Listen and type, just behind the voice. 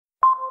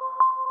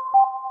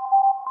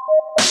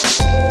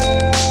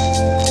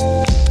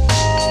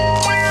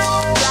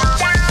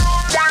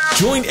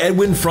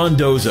Edwin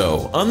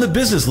Frondozo on the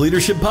Business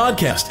Leadership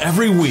Podcast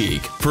every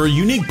week for a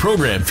unique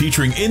program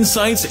featuring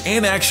insights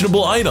and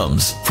actionable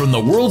items from the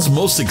world's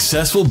most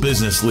successful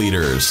business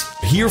leaders.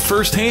 Hear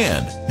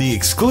firsthand the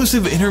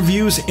exclusive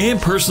interviews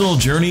and personal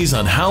journeys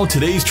on how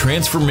today's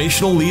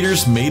transformational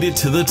leaders made it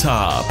to the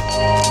top.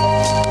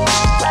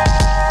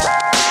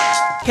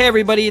 Hey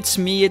everybody,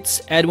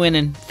 it's Edwin,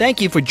 and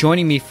thank you for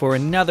joining me for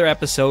another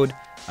episode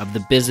of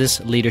the Business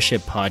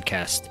Leadership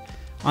Podcast.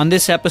 On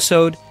this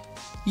episode,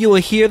 you will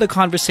hear the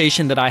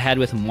conversation that I had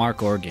with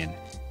Mark Organ,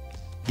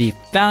 the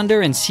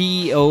founder and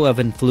CEO of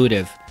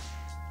Influitive.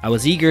 I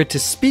was eager to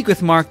speak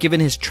with Mark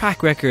given his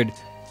track record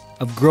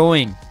of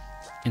growing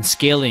and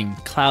scaling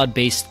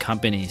cloud-based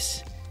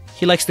companies.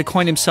 He likes to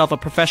coin himself a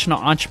professional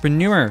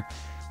entrepreneur,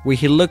 where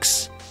he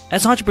looks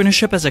at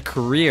entrepreneurship as a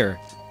career.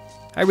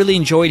 I really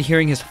enjoyed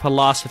hearing his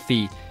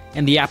philosophy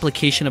and the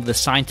application of the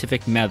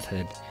scientific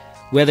method,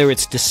 whether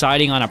it's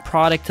deciding on a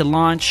product to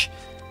launch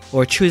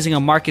or choosing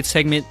a market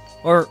segment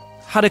or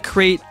how to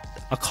create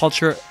a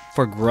culture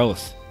for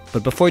growth.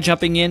 But before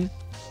jumping in,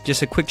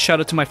 just a quick shout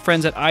out to my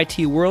friends at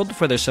IT World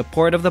for their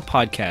support of the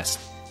podcast.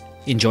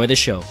 Enjoy the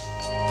show.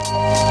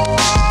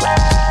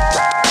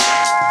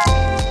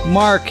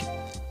 Mark,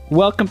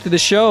 welcome to the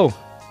show.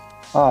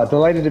 Oh,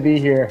 delighted to be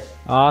here.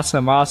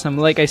 Awesome.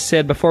 Like I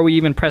said, before we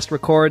even pressed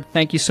record,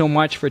 thank you so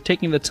much for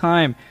taking the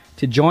time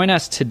to join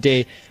us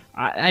today.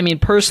 I mean,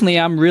 personally,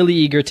 I'm really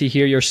eager to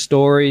hear your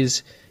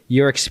stories,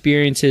 your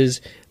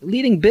experiences,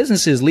 leading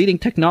businesses, leading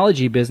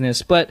technology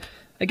business. But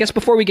I guess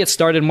before we get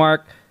started,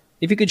 Mark,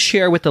 if you could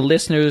share with the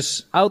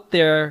listeners out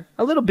there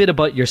a little bit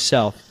about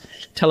yourself.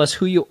 Tell us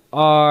who you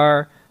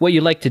are, what you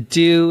like to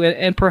do,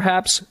 and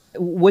perhaps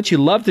what you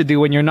love to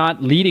do when you're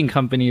not leading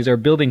companies or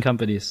building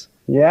companies.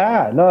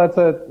 Yeah, no,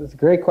 that's a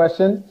great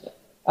question.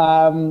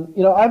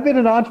 I've been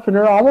an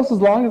entrepreneur almost as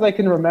long as I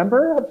can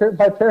remember.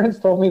 My parents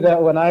told me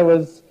that when I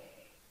was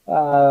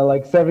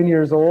like 7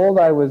 years old,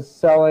 I was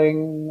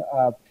selling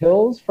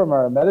pills from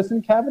our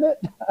medicine cabinet.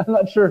 I'm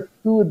not sure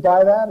who would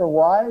buy that or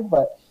why,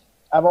 but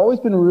I've always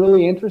been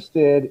really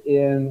interested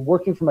in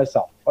working for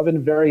myself. I've been a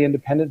very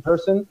independent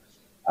person.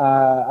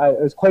 I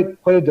was quite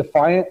a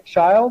defiant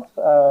child,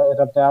 and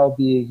I'm now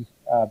being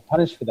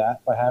punished for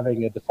that by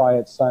having a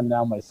defiant son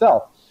now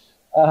myself.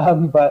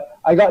 But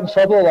I got in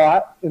trouble a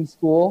lot in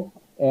school,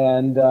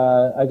 and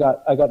I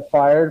got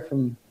fired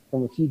from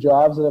a few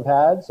jobs that I've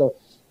had. So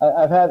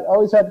I've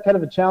always had kind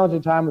of a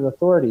challenging time with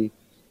authority,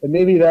 and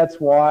maybe that's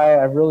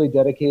why I've really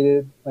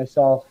dedicated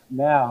myself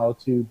now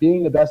to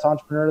being the best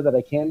entrepreneur that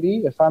I can be.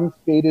 If I'm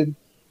fated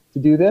to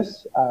do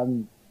this,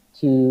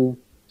 to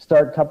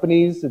start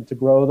companies and to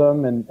grow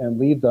them and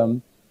lead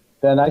them,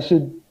 then I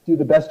should do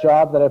the best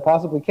job that I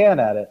possibly can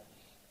at it.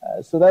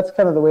 So that's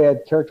kind of the way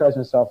I'd characterize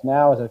myself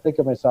now, as I think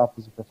of myself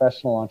as a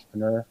professional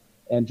entrepreneur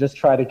and just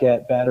try to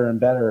get better and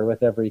better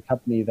with every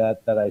company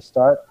that I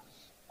start.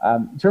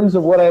 In terms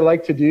of what I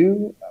like to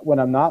do when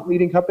I'm not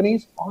leading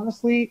companies,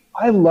 honestly,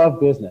 I love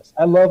business.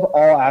 I love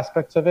all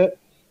aspects of it.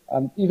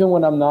 Even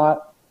when I'm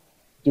not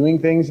doing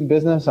things in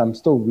business, I'm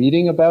still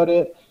reading about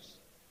it.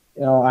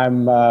 You know,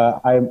 I'm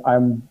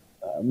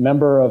a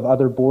member of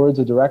other boards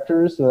of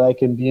directors so that I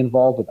can be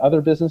involved with other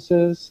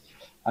businesses.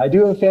 I do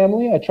have a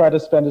family. I try to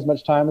spend as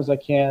much time as I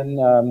can,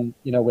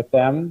 with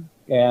them,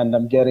 and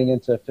I'm getting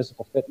into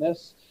physical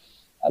fitness.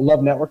 I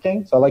love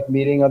networking, so I like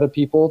meeting other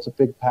people. It's a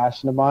big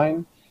passion of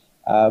mine.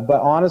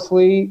 But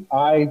honestly,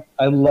 I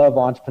love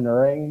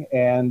entrepreneuring,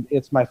 and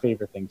it's my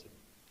favorite thing to do.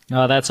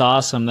 Oh, that's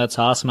awesome. That's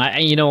awesome.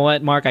 You know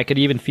what, Mark? I could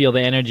even feel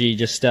the energy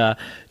just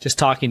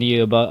talking to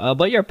you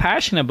about your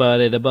passion about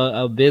it,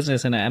 about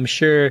business, and I'm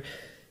sure.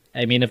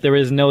 I mean, if there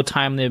was no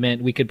time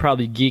limit, we could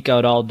probably geek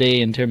out all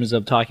day in terms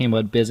of talking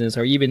about business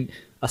or even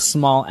a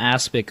small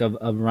aspect of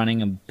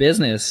running a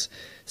business.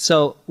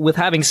 So with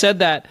having said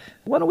that,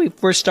 why don't we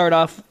first start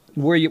off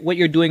what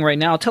you're doing right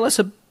now? Tell us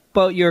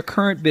about your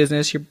current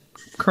business, your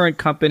current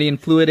company,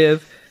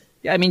 Influitive.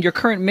 I mean, your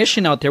current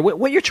mission out there,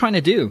 what you're trying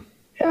to do.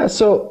 Yeah,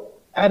 so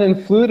at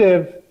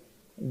Influitive,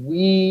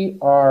 we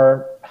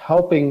are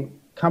helping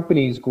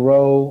companies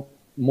grow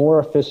more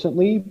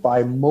efficiently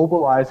by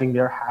mobilizing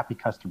their happy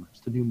customers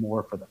to do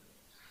more for them.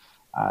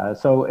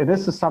 So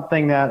this is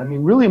something that,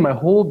 really my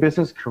whole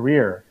business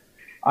career,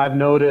 I've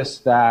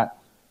noticed that,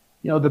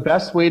 the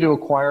best way to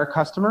acquire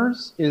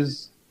customers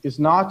is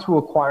not to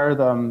acquire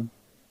them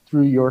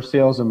through your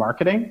sales and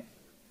marketing,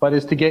 but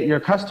is to get your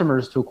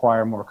customers to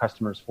acquire more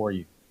customers for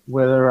you.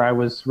 Whether I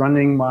was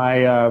running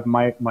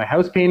my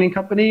house painting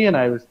company and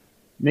I was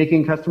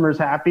making customers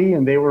happy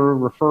and they were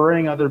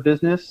referring other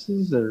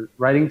businesses or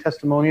writing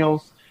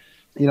testimonials,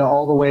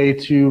 all the way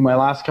to my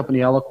last company,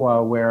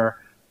 Eloqua, where,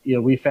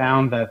 we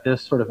found that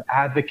this sort of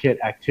advocate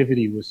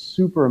activity was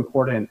super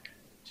important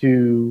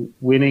to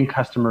winning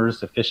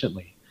customers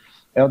efficiently.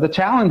 The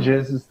challenge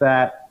is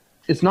that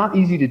it's not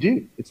easy to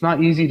do. It's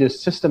not easy to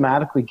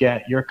systematically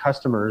get your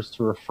customers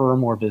to refer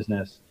more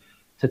business,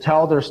 to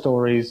tell their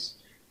stories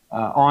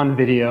on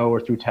video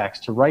or through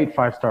text, to write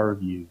 5-star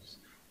reviews,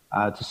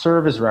 to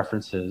serve as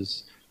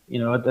references.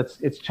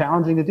 It's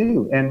challenging to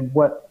do. And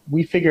what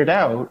we figured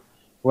out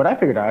what I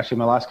figured out actually in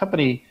my last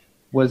company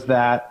was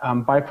that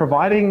by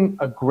providing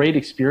a great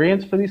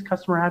experience for these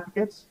customer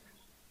advocates,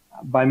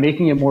 by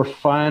making it more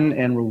fun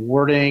and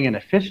rewarding and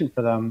efficient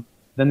for them,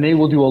 then they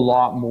will do a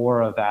lot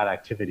more of that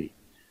activity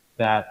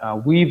that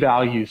we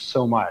value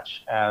so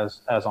much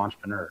as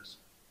entrepreneurs.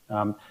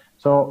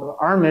 So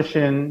our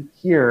mission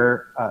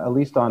here, at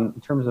least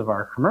in terms of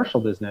our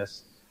commercial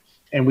business,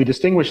 and we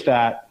distinguish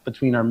that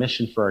between our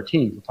mission for our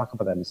teams. We'll talk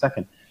about that in a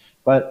second.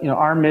 But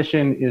our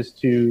mission is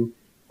to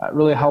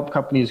really help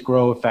companies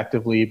grow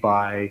effectively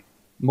by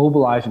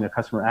mobilizing their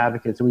customer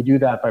advocates, and we do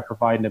that by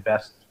providing the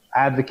best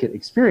advocate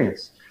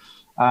experience.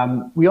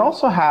 We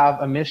also have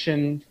a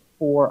mission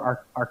for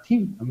our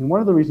team. I mean,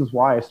 one of the reasons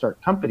why I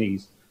start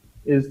companies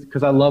is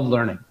because I love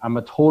learning. I'm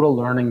a total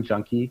learning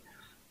junkie,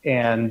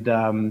 and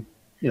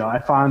I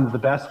found the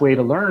best way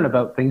to learn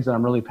about things that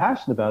I'm really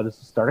passionate about is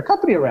to start a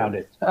company around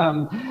it.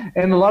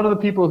 And a lot of the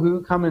people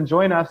who come and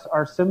join us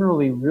are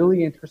similarly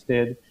really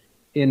interested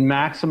in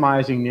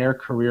maximizing their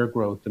career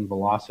growth and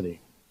velocity.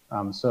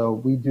 So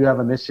we do have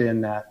a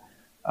mission that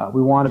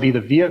we want to be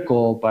the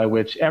vehicle by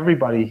which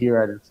everybody here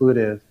at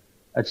Influitive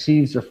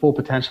achieves their full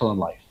potential in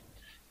life,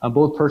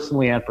 both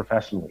personally and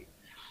professionally.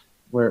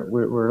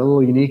 We're a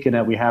little unique in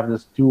that we have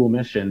this dual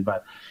mission,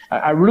 but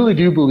I really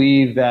do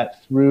believe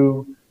that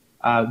through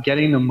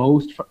getting the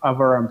most of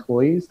our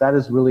employees, that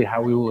is really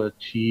how we will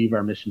achieve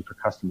our mission for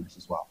customers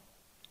as well.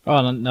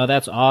 Oh, no,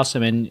 that's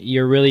awesome. And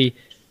you're really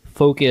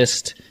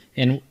focused,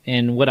 and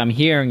what I'm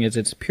hearing is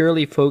it's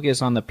purely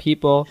focused on the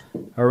people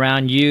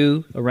around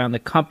you, around the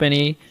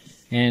company,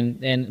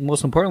 and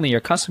most importantly, your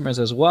customers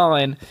as well.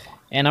 And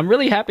I'm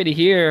really happy to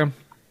hear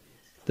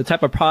the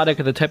type of product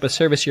or the type of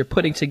service you're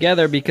putting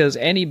together, because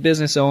any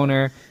business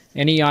owner,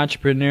 any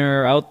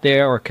entrepreneur out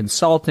there or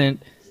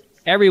consultant,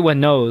 everyone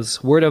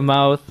knows word of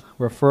mouth,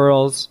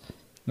 referrals,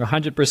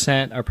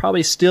 100% are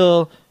probably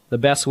still the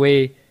best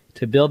way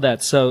to build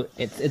that. So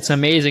it's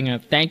amazing.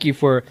 And thank you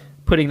for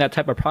putting that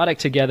type of product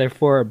together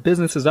for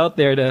businesses out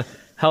there to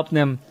help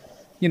them,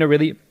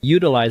 really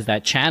utilize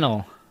that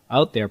channel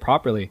out there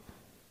properly.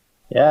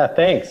 Yeah,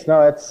 thanks.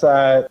 No, it's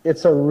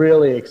a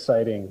really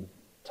exciting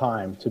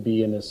time to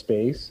be in this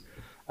space.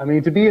 I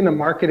mean, to be in the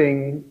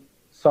marketing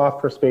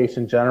software space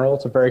in general,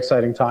 it's a very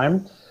exciting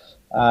time.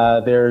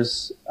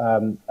 There's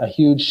a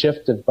huge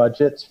shift of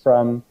budgets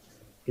from,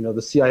 the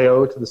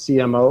CIO to the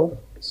CMO.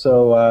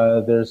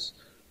 So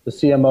the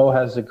CMO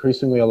has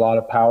increasingly a lot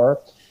of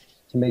power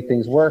to make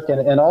things work.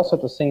 And also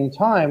at the same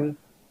time,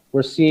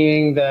 we're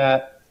seeing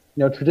that,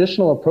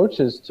 traditional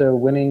approaches to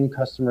winning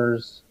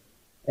customers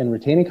and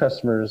retaining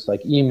customers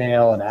like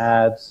email and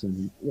ads,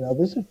 and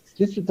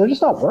they're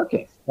just not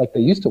working like they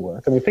used to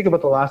work. I mean, think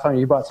about the last time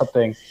you bought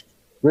something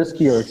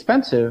risky or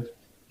expensive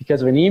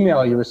because of an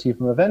email you received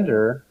from a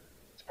vendor.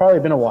 It's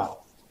probably been a while.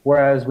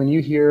 Whereas when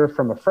you hear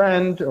from a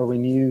friend or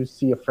when you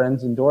see a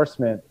friend's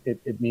endorsement,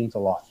 it means a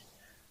lot.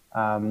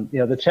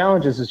 The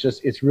challenge is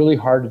it's really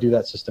hard to do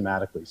that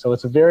systematically. So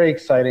it's very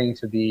exciting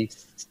to be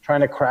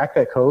trying to crack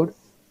that code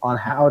on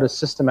how to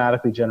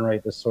systematically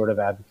generate this sort of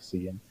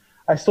advocacy. And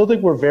I still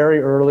think we're very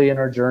early in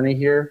our journey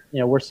here.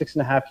 We're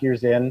 6.5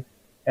 years in,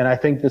 and I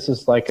think this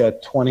is like a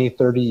 20,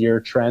 30-year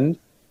trend.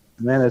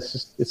 And man,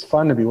 it's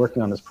fun to be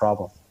working on this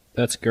problem.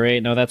 That's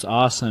great. No, that's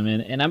awesome.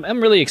 And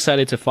I'm really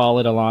excited to follow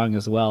it along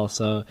as well.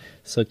 So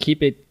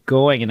keep it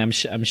going, and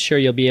I'm sure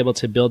you'll be able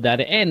to build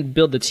that and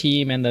build the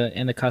team and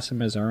the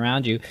customers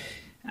around you.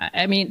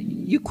 I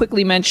mean, you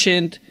quickly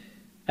mentioned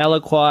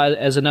Eloqua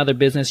as another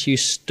business you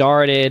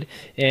started,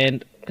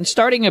 and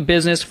starting a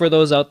business, for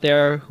those out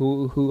there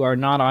who are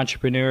not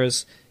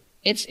entrepreneurs,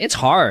 it's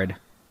hard,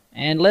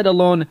 and let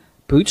alone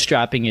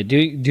bootstrapping it,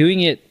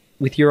 doing it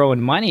with your own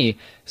money.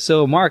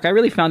 So Mark, I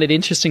really found it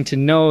interesting to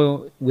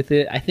know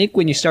I think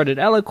when you started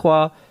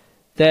Eloqua,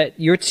 that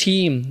your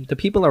team, the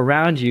people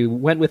around you,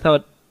 went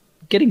without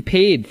getting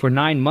paid for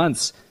 9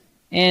 months.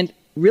 And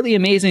really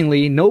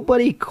amazingly,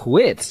 nobody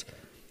quit.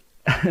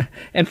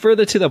 And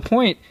further to the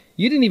point,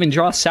 you didn't even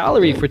draw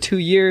salary for 2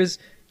 years.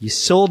 You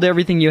sold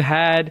everything you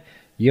had.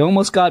 You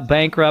almost got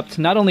bankrupt,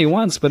 not only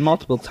once, but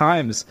multiple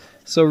times.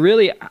 So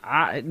really,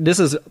 this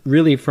is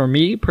really, for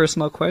me,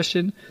 personal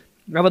question.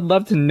 I would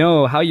love to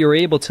know how you're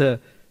able to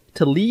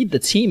lead the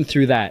team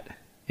through that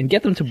and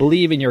get them to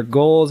believe in your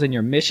goals and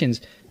your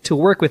missions to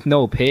work with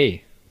no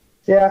pay.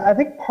 Yeah, I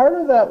think part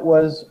of that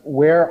was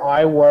where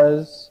I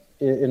was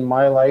in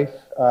my life,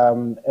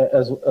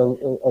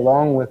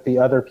 along with the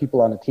other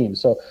people on the team.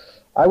 So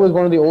I was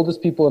one of the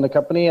oldest people in the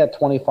company at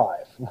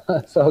 25.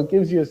 So it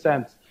gives you a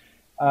sense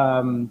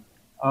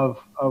of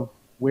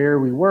where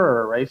we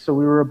were, right? So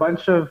we were a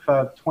bunch of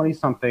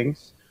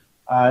 20-somethings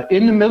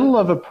in the middle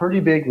of a pretty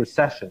big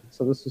recession.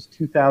 So this was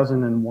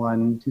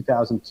 2001,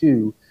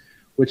 2002,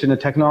 which in the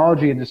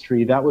technology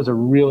industry, that was a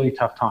really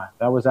tough time.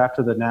 That was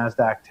after the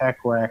NASDAQ tech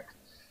wreck.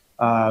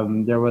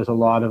 There was a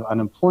lot of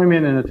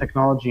unemployment in the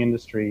technology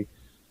industry.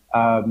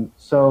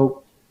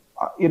 So,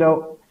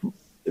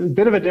 a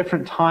bit of a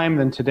different time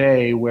than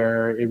today,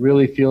 where it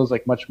really feels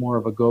like much more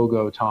of a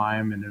go-go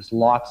time, and there's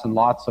lots and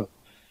lots of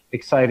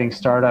exciting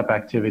startup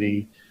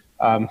activity.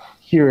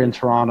 here in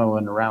Toronto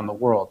and around the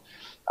world.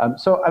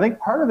 So I think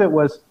part of it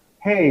was,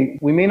 hey,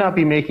 we may not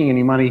be making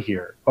any money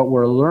here, but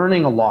we're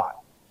learning a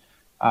lot,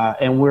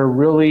 and we're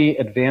really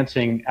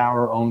advancing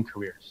our own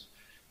careers.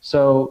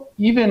 So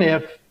even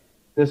if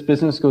this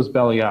business goes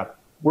belly up,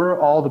 we're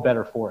all the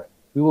better for it.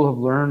 We will have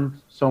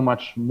learned so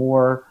much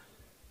more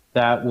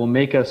that will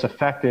make us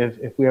effective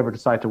if we ever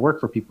decide to work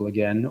for people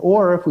again,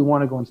 or if we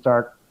want to go and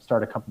start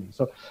a company.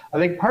 So I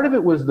think part of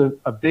it was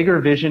a bigger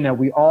vision that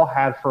we all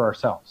had for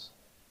ourselves.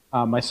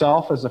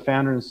 Myself as the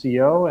founder and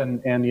CEO,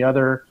 and the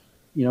other,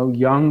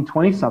 young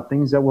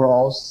 20-somethings that were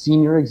all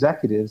senior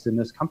executives in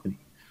this company.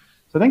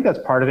 So I think that's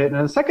part of it.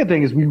 And the second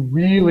thing is we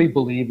really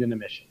believed in the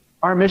mission.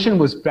 Our mission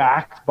was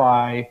backed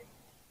by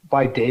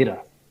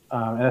data,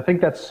 and I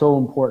think that's so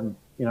important.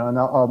 And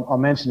I'll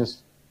mention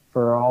this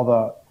for all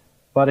the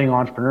budding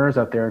entrepreneurs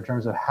out there in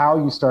terms of how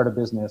you start a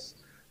business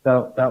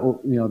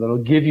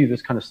that'll give you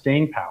this kind of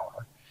staying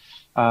power.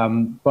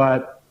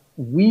 But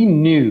we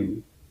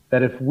knew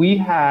that if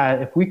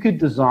we could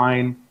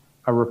design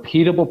a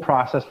repeatable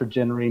process for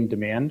generating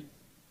demand,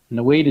 and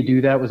the way to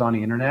do that was on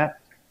the internet,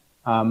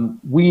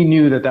 we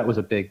knew that was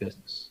a big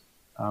business.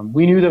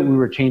 We knew that we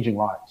were changing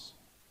lives.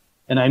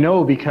 And I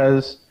know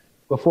because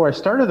before I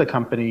started the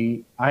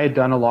company, I had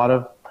done a lot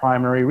of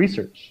primary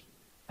research,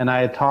 and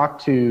I had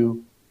talked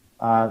to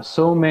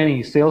so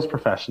many sales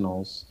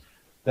professionals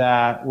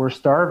that were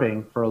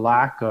starving for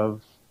lack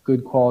of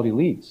good quality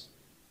leads.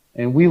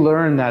 And we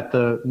learned that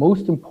the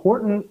most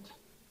important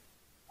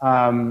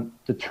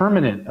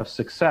determinant of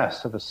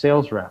success of a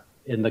sales rep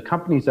in the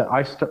companies that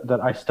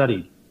I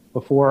studied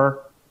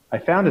before I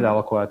founded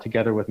Eloqua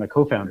together with my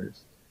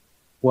co-founders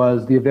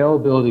was the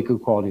availability of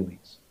good quality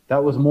leads.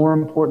 That was more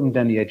important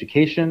than the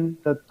education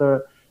that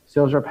the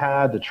sales rep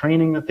had, the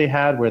training that they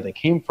had, where they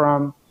came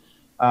from.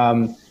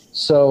 And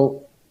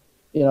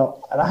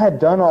I had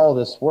done all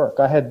this work.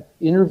 I had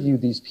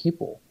interviewed these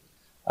people,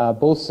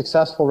 both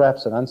successful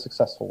reps and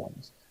unsuccessful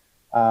ones.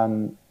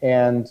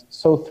 And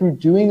so through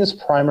doing this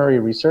primary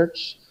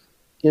research,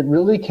 it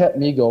really kept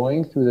me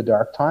going through the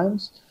dark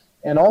times.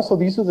 And also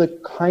these are the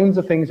kinds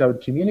of things I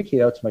would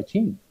communicate out to my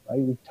team. I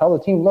would tell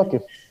the team, look,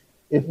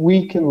 if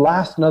we can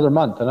last another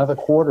month, another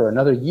quarter,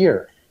 another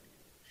year,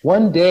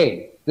 one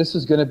day, this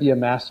is going to be a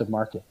massive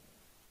market.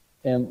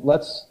 And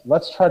let's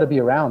try to be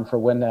around for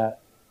when that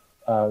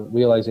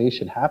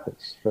realization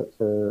happens for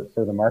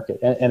the market.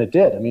 And it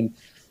did. I mean,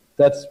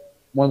 that's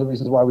one of the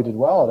reasons why we did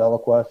well at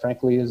Eloqua,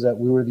 frankly, is that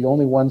we were the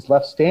only ones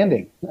left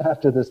standing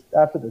after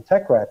the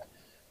tech wreck.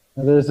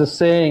 And there's a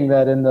saying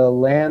that in the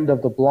land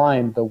of the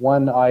blind, the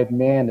one-eyed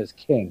man is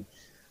king.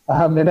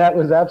 And that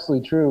was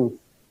absolutely true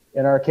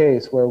in our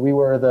case, where we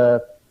were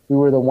the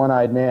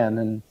one-eyed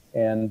man,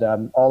 and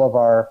all of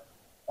our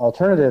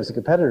alternatives and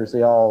competitors,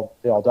 they all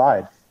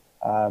died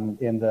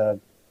in the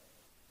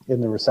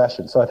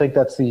recession. So I think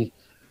that's the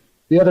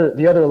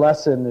other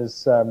lesson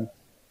is,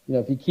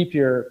 if you keep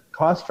your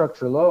cost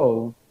structure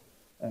low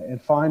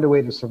and find a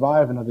way to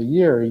survive another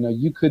year,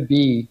 you could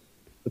be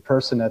the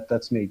person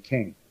that's made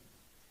king.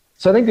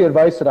 So I think the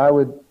advice that I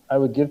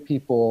would give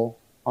people,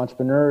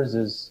 entrepreneurs,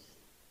 is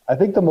I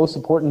think the most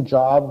important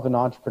job of an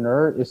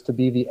entrepreneur is to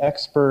be the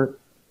expert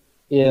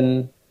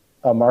in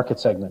a market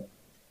segment,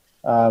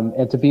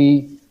 and to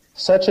be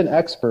such an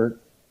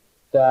expert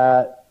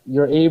that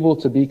you're able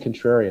to be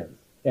contrarian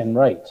and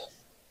right?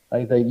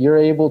 That you're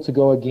able to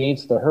go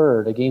against the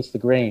herd, against the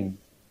grain,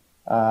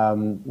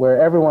 where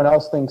everyone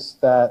else thinks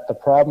that the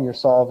problem you're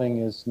solving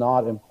is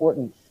not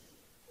important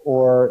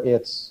or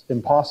it's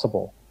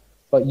impossible.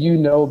 But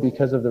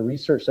because of the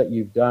research that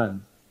you've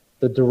done,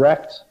 the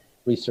direct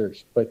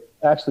research, but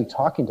actually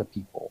talking to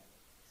people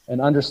and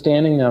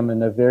understanding them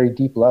in a very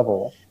deep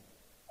level,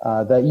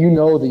 that that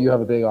you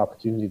have a big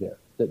opportunity there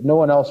that no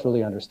one else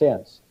really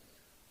understands.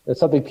 It's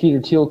something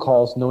Peter Thiel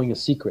calls knowing a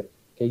secret.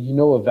 Okay,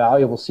 a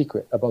valuable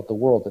secret about the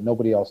world that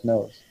nobody else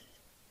knows.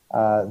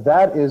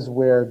 That is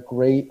where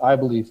I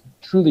believe,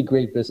 truly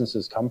great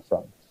businesses come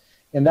from.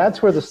 And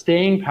that's where the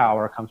staying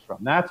power comes from.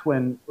 That's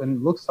when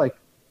it looks like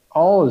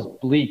all is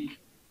bleak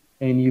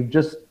and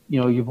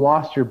you've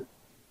lost your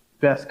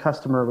best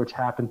customer, which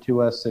happened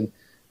to us, and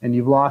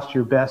you've lost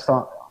your best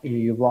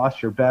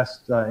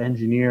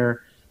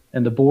engineer,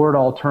 and the board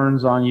all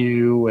turns on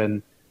you,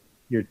 and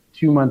you're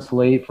 2 months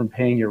late from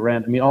paying your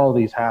rent. I mean, all of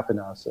these happen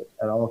to us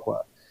at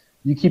Eloqua.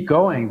 You keep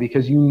going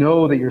because you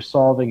know that you're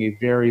solving a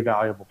very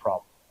valuable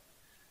problem.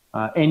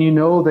 And you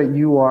know that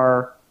you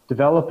are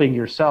developing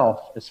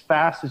yourself as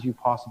fast as you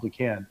possibly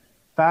can,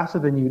 faster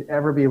than you'd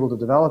ever be able to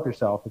develop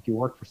yourself if you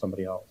worked for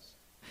somebody else.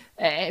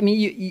 I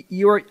mean,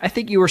 I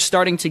think you were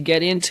starting to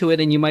get into it,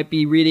 and you might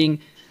be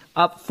reading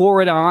up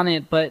forward on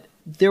it, but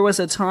there was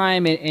a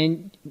time,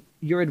 and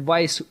your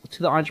advice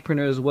to the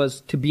entrepreneurs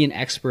was to be an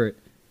expert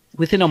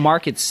within a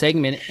market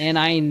segment. And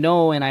I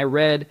know, and I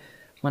read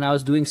when I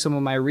was doing some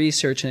of my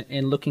research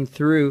and looking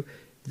through,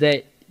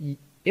 that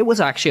it was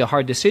actually a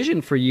hard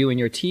decision for you and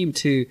your team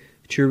to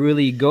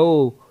really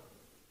go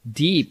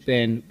deep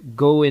and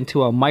go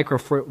into a micro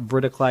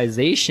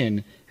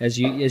verticalization, as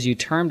you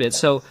termed it.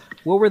 So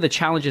what were the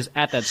challenges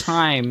at that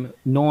time,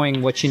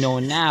 knowing what you know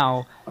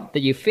now, that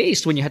you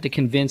faced when you had to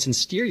convince and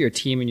steer your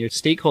team and your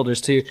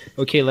stakeholders to,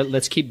 okay,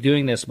 let's keep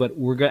doing this, but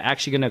we're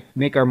actually going to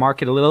make our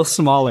market a little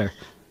smaller?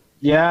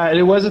 Yeah,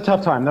 it was a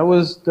tough time. There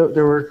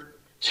were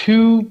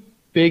two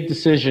big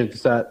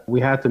decisions that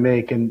we had to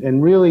make,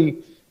 and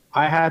really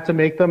I had to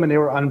make them, and they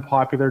were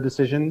unpopular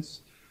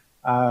decisions.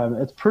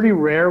 It's pretty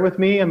rare with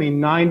me. I mean,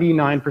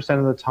 99%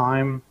 of the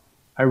time,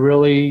 I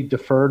really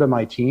defer to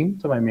my team,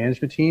 to my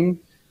management team.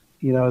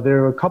 You know,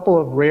 there were a couple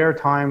of rare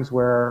times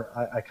where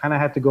I kind of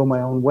had to go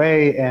my own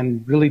way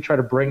and really try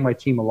to bring my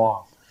team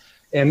along.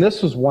 And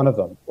this was one of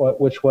them,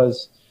 which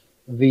was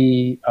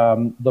the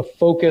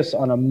focus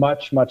on a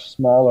much, much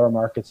smaller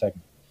market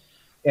segment.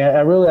 And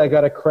I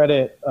got to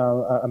credit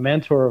a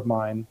mentor of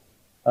mine,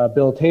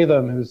 Bill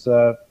Tatham, who's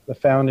the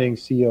founding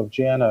CEO of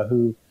Jana,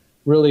 who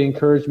really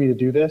encouraged me to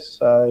do this,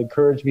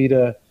 encouraged me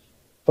to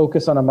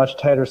focus on a much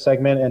tighter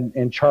segment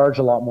and charge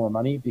a lot more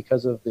money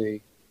because of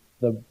the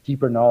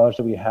deeper knowledge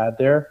that we had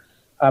there.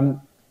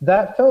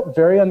 That felt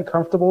very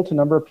uncomfortable to a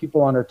number of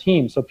people on our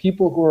team. So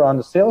people who were on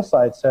the sales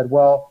side said,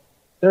 well,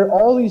 there are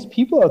all these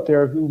people out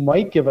there who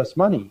might give us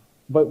money,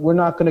 but we're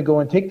not going to go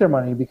and take their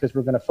money because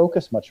we're going to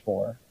focus much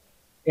more.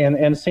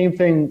 And same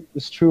thing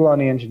is true on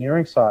the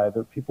engineering side.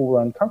 That people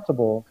were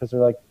uncomfortable because they're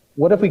like,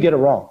 what if we get it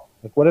wrong?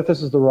 Like, what if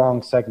this is the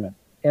wrong segment?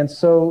 And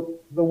so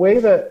the way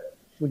that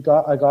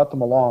I got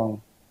them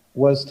along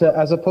was to,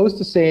 as opposed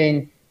to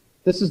saying,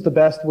 this is the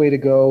best way to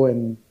go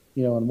and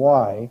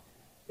why,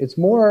 it's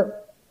more,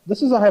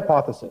 this is a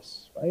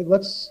hypothesis, right?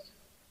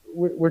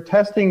 We're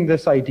testing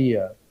this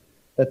idea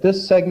that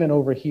this segment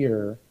over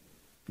here,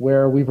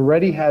 where we've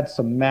already had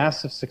some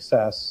massive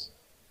success,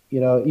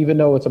 even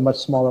though it's a much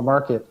smaller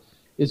market,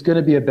 is going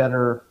to be a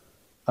better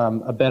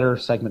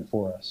segment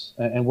for us,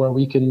 and where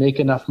we can make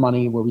enough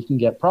money, where we can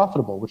get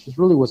profitable, which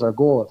was our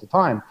goal at the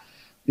time,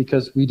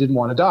 because we didn't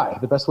want to die.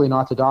 The best way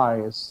not to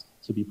die is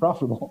to be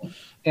profitable.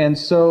 And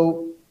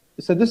so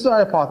this is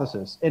our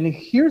hypothesis, and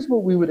here's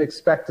what we would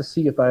expect to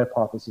see if the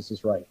hypothesis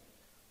is right.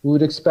 We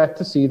would expect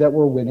to see that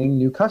we're winning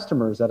new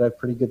customers at a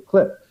pretty good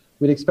clip.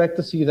 We'd expect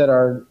to see that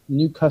our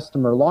new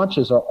customer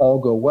launches all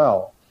go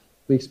well.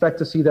 We expect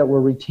to see that we're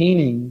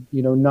retaining,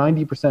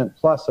 90%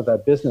 plus of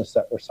that business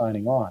that we're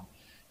signing on.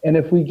 And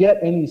if we get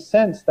any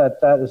sense that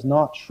that is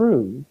not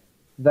true,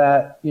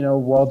 that,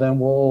 well, then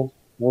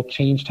we'll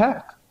change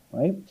tack,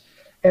 right?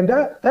 And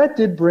that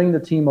did bring the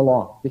team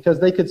along, because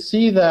they could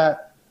see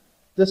that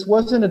this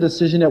wasn't a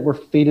decision that we're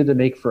fated to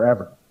make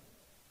forever.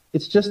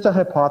 It's just a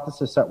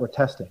hypothesis that we're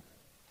testing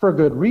for a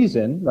good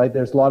reason, right?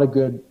 There's a lot of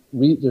good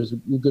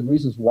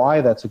reasons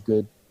why that's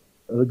good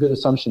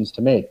assumptions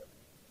to make.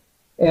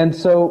 And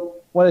so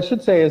what I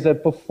should say is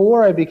that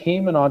before I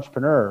became an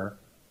entrepreneur,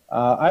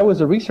 I was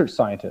a research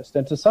scientist,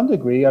 and to some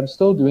degree, I'm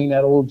still doing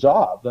that old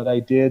job that I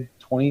did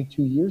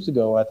 22 years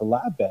ago at the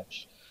lab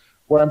bench,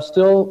 where I'm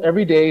still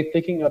every day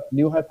thinking up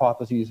new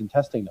hypotheses and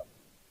testing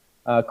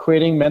them,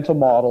 creating mental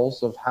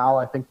models of how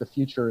I think the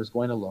future is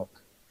going to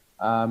look,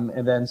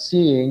 and then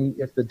seeing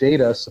if the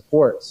data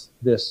supports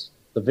the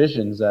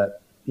visions that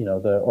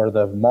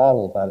the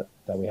model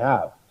that we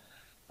have.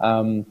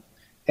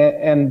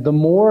 And the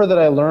more that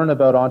I learn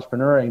about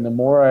entrepreneuring, the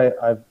more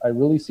I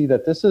really see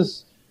that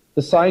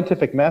the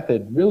scientific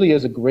method really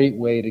is a great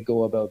way to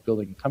go about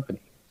building a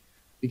company.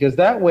 Because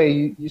that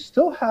way you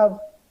still have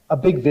a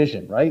big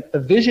vision, right? The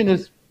vision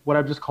is what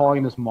I'm just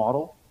calling this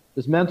model,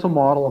 this mental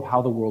model of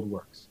how the world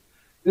works.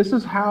 This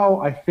is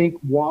how I think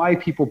why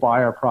people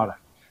buy our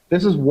product.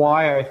 This is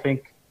why I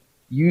think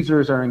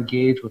users are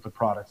engaged with the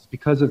products,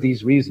 because of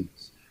these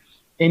reasons.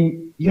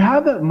 And you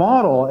have that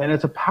model, and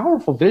it's a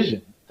powerful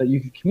vision that you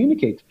can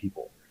communicate to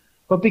people.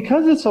 But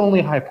because it's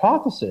only a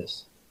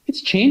hypothesis,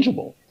 it's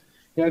changeable.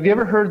 Have you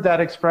ever heard that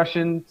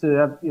expression,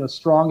 to have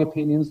strong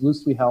opinions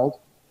loosely held?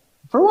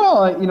 For a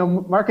while,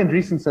 Mark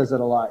Andreessen says it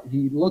a lot.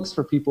 He looks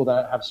for people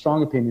that have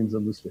strong opinions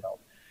and loosely held.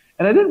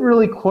 And I didn't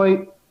really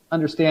quite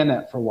understand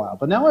that for a while,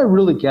 but now I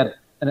really get it.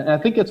 And I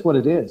think it's what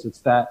it is. It's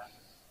that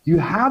you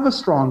have a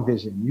strong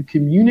vision. You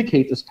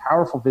communicate this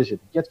powerful vision.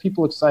 It gets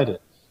people excited.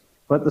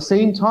 But at the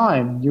same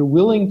time, you're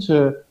willing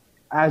to,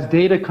 as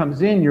data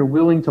comes in, you're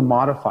willing to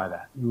modify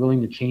that. You're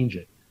willing to change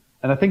it.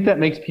 And I think that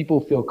makes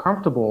people feel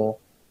comfortable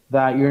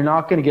that you're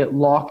not going to get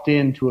locked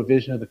into a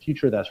vision of the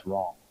future that's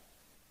wrong.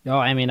 Oh,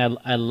 I mean,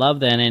 I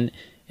love that. And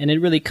it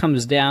really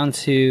comes down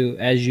to,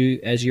 as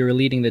you're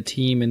leading the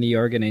team and the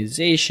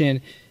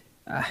organization,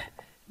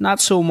 not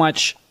so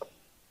much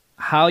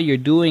how you're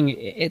doing,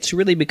 it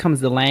really becomes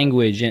the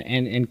language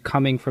and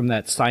coming from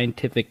that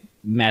scientific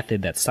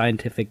method, that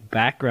scientific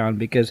background,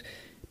 because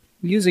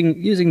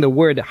using the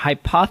word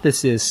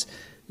hypothesis,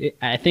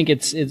 I think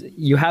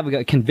you have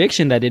a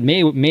conviction that it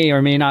may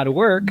or may not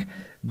work,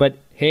 but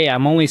hey,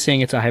 I'm only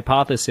saying it's a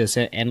hypothesis,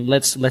 and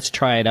let's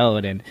try it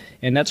out, and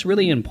that's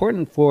really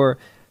important for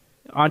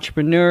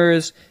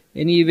entrepreneurs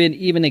and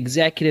even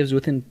executives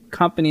within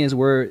companies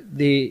where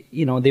they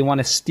want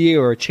to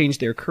steer or change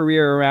their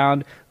career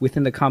around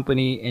within the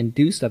company and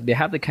do stuff. They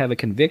have to have a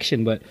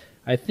conviction, but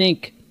I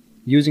think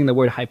using the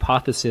word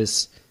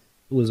hypothesis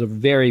was a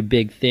very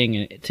big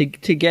thing to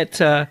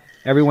get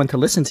everyone to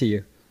listen to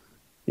you.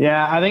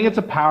 Yeah, I think it's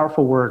a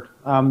powerful word.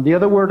 The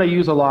other word I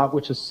use a lot,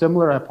 which is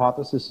similar to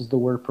hypothesis, is the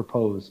word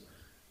propose.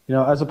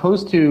 As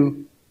opposed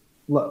to,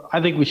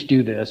 I think we should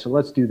do this, or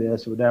let's do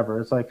this, or whatever.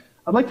 It's like,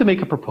 I'd like to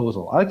make a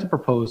proposal. I'd like to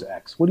propose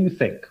X. What do you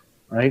think?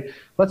 Right?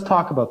 Let's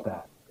talk about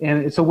that.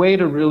 And it's a way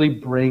to really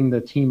bring the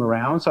team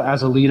around. So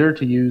as a leader,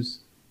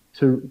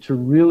 to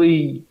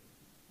really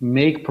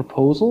make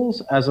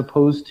proposals as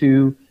opposed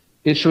to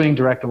issuing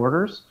direct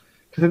orders.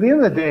 Because at the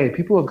end of the day,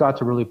 people have got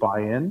to really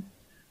buy in.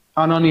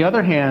 And on the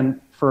other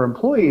hand, for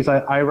employees,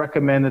 I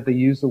recommend that they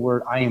use the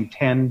word I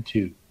intend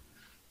to.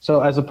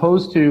 So as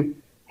opposed to,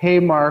 hey,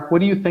 Mark,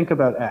 what do you think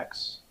about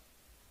X?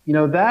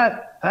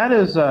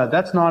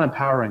 That's not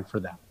empowering for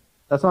them.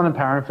 That's not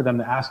empowering for them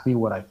to ask me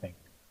what I think.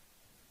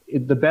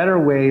 The better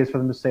way is for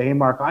them to say, hey,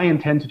 Mark, I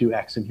intend to do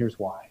X, and here's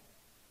why.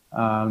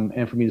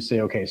 And for me to say,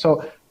 okay.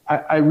 So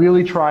I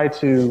really try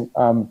to,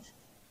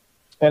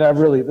 and I've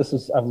learned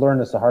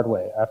this the hard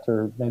way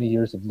after many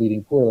years of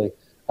leading poorly.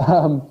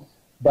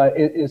 But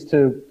it is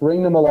to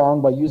bring them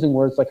along by using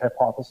words like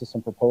hypothesis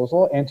and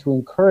proposal, and to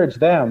encourage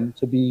them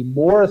to be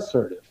more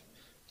assertive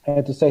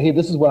and to say, hey,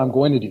 this is what I'm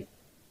going to do.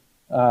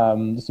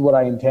 This is what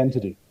I intend to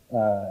do,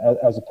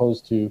 as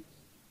opposed to,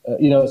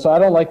 so I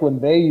don't like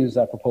when they use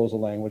that proposal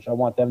language. I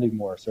want them to be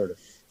more assertive.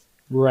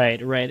 Right.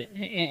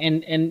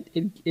 And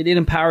it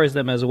empowers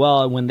them as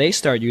well when they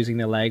start using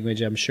the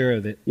language, I'm sure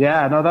of it.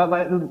 Yeah, no,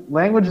 that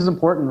language is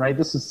important, right?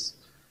 This is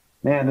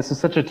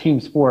such a team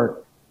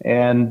sport.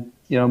 And,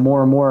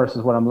 more and more, this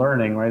is what I'm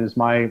learning, right? Is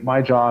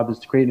my job is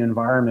to create an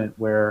environment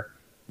where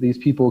these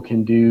people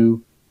can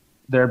do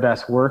their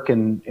best work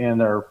and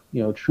are,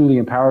 truly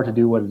empowered to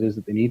do what it is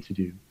that they need to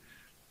do.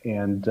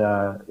 And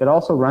it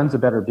also runs a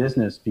better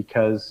business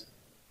because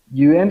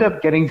you end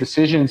up getting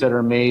decisions that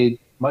are made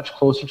much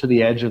closer to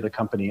the edge of the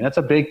company. And that's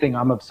a big thing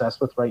I'm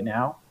obsessed with right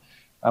now.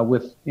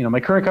 With,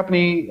 my current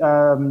company,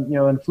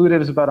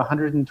 Influitive is about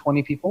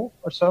 120 people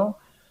or so.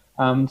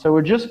 So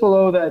we're just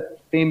below that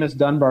famous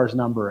Dunbar's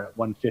number at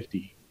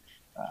 150,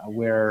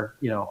 where,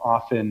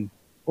 often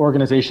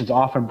organizations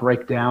often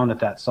break down at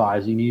that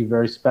size. You need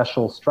very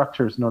special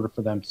structures in order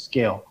for them to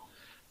scale.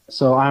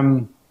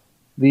 So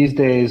these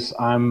days,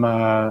 I'm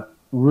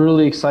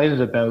really excited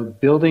about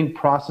building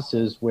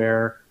processes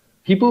where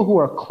people who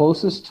are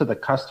closest to the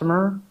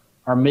customer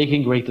are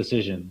making great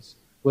decisions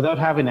without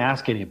having to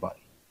ask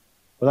anybody,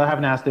 without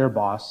having to ask their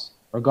boss,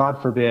 or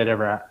God forbid,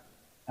 ever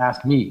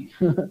ask me.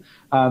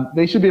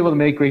 They should be able to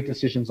make great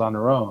decisions on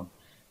their own.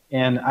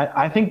 And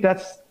I think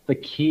that's the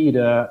key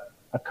to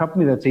a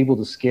company that's able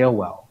to scale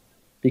well,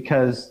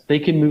 because they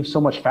can move so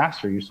much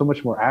faster. You're so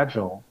much more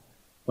agile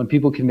when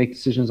people can make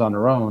decisions on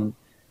their own.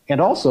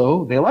 And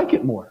also, they like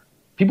it more.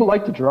 People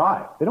like to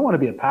drive. They don't want to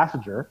be a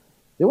passenger.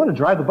 They want to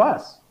drive the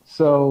bus.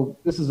 So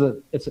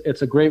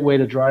it's a great way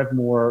to drive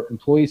more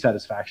employee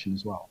satisfaction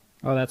as well.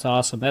 Oh, that's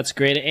awesome. That's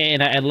great.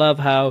 And I love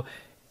how,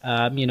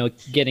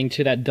 getting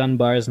to that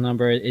Dunbar's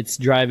number, it's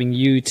driving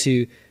you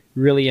to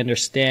really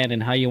understand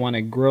and how you want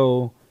to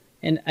grow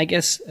and I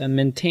guess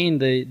maintain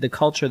the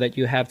culture that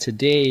you have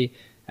today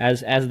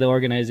as the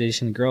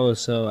organization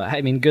grows. So,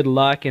 I mean, good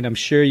luck, and I'm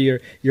sure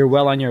you're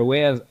well on your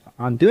way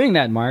on doing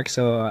that, Mark.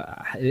 So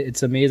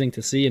it's amazing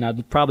to see, and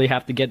I'd probably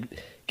have to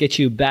get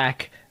you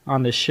back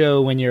on the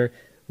show when you're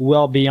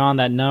well beyond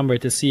that number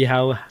to see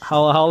how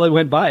it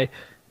went by.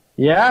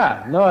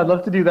 Yeah, no, I'd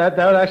love to do that.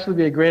 That would actually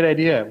be a great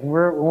idea. When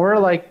we're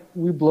like,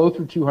 we blow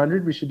through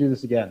 200, we should do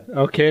this again.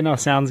 Okay, no,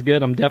 sounds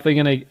good. I'm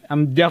definitely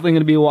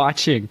gonna be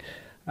watching.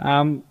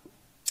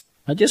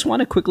 I just want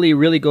to quickly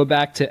really go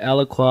back to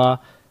Eloqua,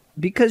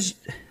 because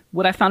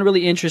what I found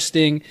really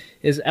interesting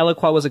is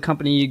Eloqua was a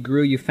company you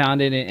grew, you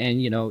founded,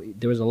 and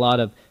there was a lot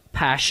of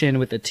passion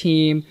with the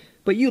team,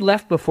 but you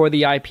left before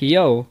the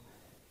IPO,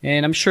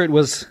 and I'm sure it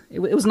was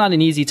not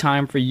an easy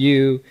time for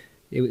you.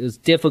 It was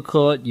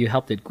difficult. You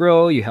helped it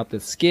grow. You helped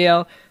it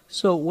scale.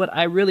 So what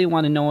I really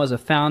want to know as a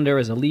founder,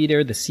 as a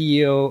leader, the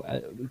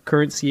CEO,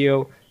 current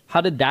CEO,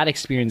 how did that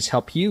experience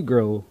help you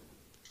grow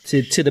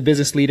to the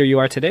business leader you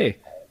are today?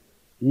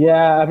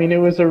 Yeah, I mean, it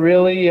was a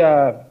really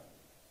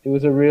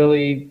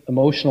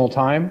emotional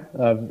time,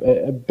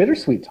 a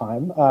bittersweet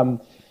time.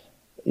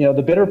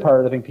 The bitter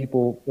part, I think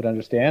people would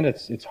understand.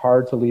 It's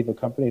hard to leave a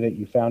company that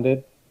you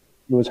founded.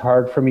 It was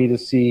hard for me to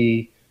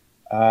see.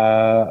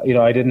 I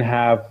didn't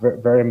have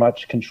very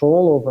much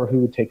control over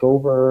who would take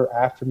over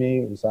after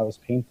me. That was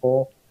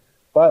painful,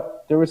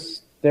 but there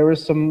was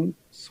some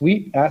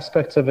sweet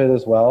aspects of it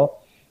as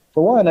well.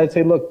 For one, I'd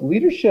say, look,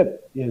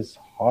 leadership is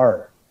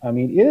hard. I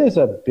mean, it is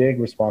a big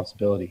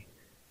responsibility.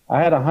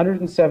 I had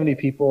 170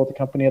 people at the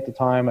company at the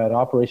time. I had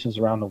operations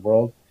around the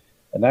world,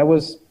 and I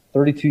was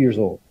 32 years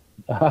old.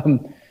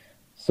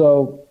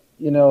 So,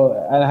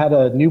 I had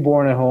a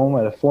newborn at home. I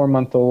had a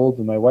 4-month-old,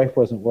 and my wife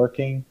wasn't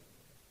working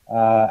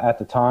at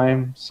the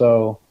time.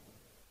 So,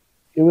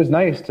 it was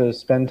nice to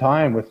spend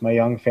time with my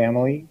young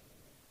family,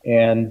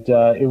 and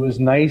it was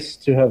nice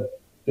to have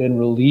been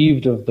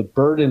relieved of the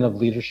burden of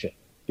leadership.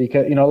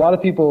 Because, a lot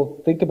of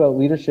people think about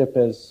leadership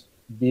as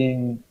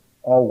being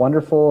all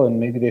wonderful, and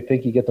maybe they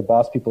think you get to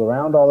boss people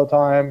around all the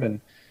time,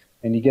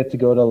 and you get to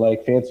go to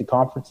like fancy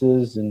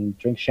conferences and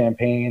drink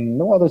champagne.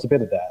 Well, there's a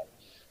bit of that.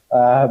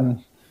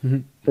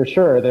 For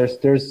sure,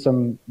 there's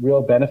some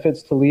real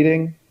benefits to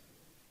leading,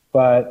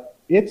 but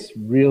it's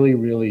really,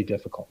 really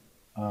difficult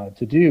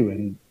to do.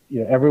 And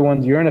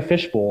you're in a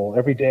fishbowl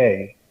every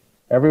day.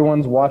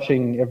 Everyone's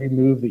watching every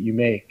move that you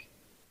make.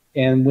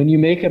 And when you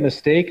make a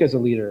mistake as a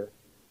leader,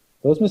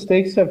 those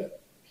mistakes have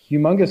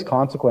humongous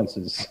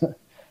consequences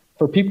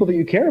for people that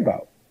you care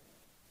about.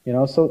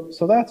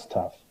 So that's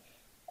tough.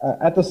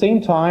 At the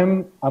same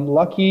time, I'm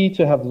lucky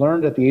to have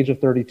learned at the age of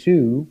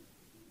 32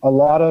 a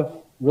lot of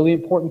really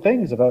important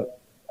things about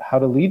how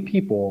to lead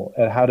people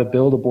and how to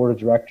build a board of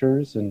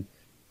directors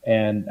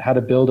and how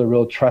to build a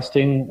real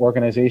trusting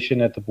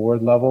organization at the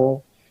board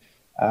level.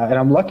 And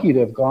I'm lucky to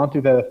have gone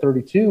through that at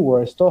 32,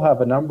 where I still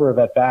have a number of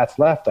at-bats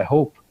left, I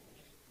hope.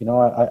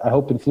 I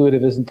hope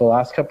Influitive isn't the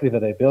last company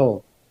that I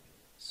build.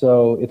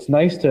 So it's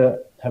nice to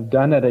have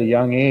done at a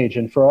young age.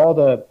 And for all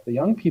the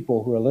young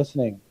people who are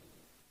listening,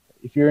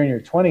 if you're in your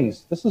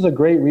 20s, this is a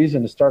great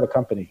reason to start a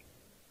company.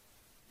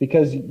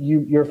 Because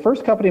your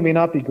first company may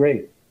not be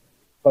great,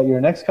 but your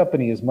next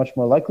company is much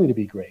more likely to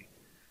be great.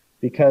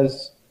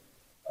 Because,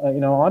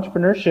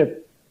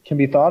 entrepreneurship can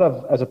be thought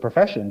of as a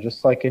profession,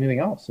 just like anything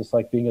else. It's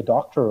like being a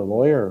doctor or a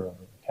lawyer or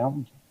an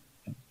accountant.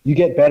 You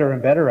get better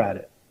and better at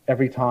it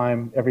every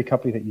time, every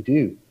company that you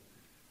do.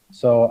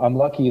 So I'm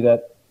lucky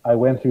that I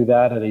went through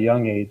that at a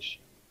young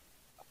age.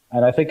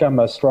 And I think I'm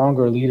a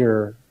stronger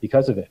leader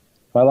because of it.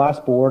 My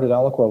last board at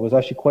Eloqua was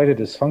actually quite a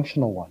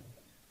dysfunctional one.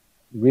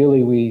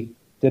 Really, we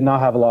did not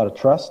have a lot of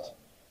trust.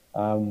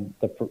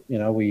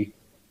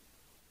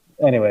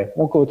 Anyway,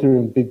 won't go through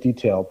in big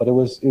detail, but it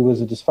was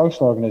a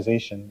dysfunctional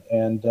organization.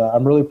 And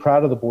I'm really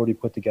proud of the board he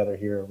put together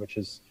here, which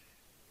is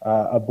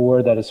a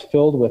board that is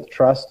filled with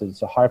trust.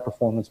 It's a high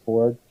performance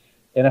board.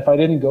 And if I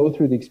didn't go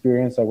through the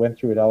experience I went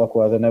through at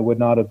Eloqua, then I would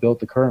not have built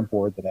the current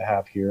board that I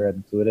have here at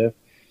Influitive.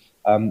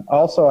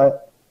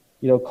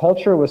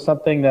 Culture was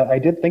something that I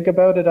did think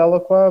about at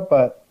Eloqua,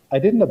 but I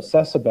didn't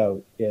obsess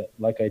about it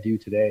like I do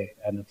today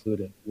at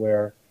Influitive,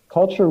 where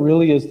culture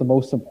really is the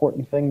most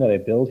important thing that I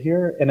build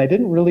here. And I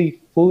didn't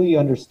really fully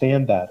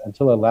understand that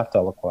until I left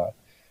Eloqua.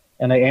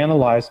 And I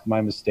analyzed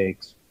my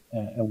mistakes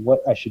and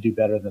what I should do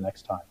better the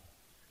next time.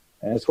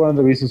 And it's one of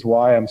the reasons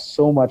why I'm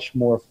so much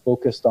more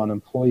focused on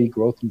employee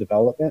growth and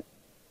development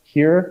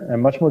here.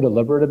 I'm much more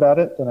deliberate about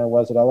it than I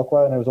was at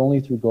Eloqua. And I was only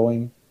through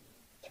going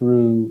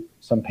through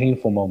some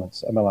painful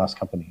moments at my last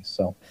company.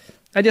 So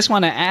I just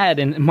want to add,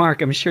 and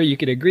Mark, I'm sure you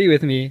could agree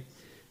with me,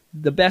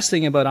 the best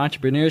thing about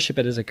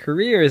entrepreneurship as a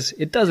career is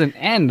it doesn't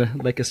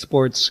end like a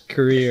sports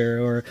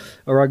career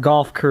or a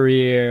golf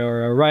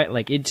career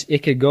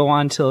it could go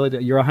on till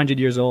you're 100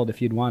 years old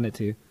if you'd want it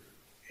to.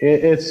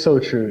 It's so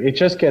true. It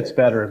just gets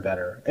better and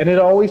better, and it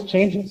always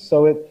changes.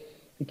 So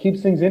it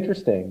keeps things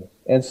interesting.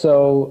 And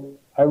so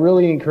I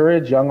really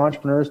encourage young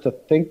entrepreneurs to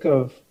think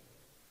of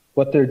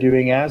what they're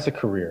doing as a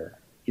career.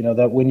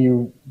 That when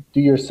you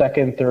do your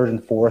second, third,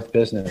 and fourth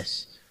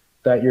business,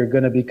 that you're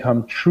going to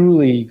become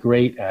truly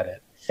great at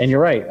it. And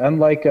you're right.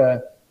 Unlike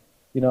a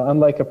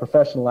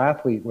professional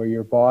athlete where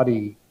your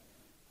body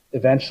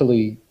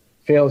eventually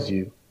fails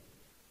you,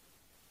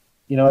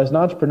 as an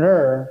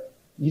entrepreneur,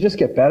 you just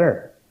get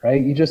better.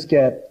 Right? You just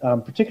get,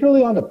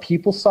 particularly on the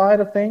people side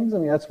of things. I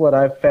mean, that's what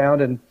I've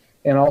found, and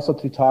also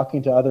through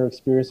talking to other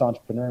experienced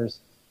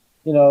entrepreneurs.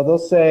 They'll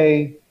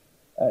say,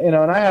 and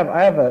I have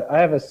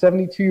a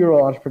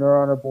 72-year-old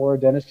entrepreneur on our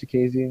board, Dennis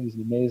Chikazian. He's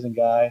an amazing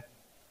guy,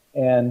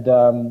 and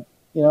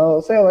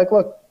they'll say like,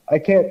 look, I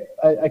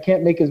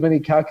can't make as many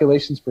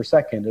calculations per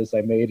second as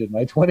I made in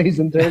my 20s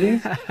and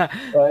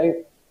 30s,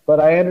 right? But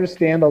I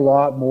understand a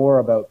lot more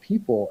about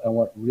people and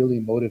what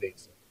really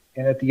motivates them.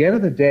 And at the end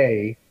of the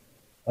day,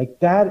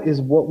 like that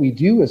is what we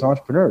do as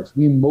entrepreneurs.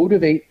 We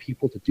motivate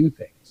people to do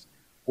things,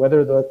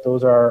 whether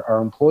those are our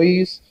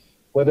employees,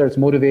 whether it's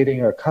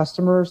motivating our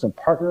customers and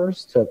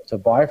partners to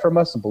buy from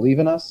us and believe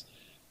in us,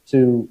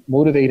 to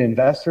motivate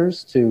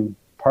investors to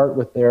part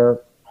with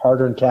their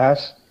hard-earned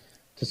cash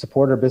to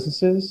support our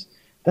businesses.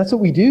 That's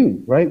what we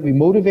do, right? We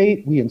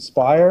motivate, we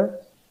inspire,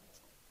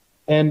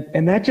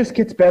 and that just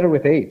gets better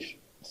with age.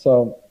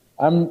 So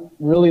I'm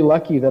really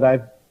lucky that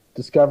I've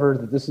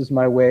discovered that this is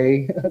my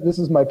way, this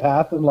is my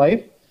path in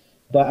life,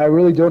 that I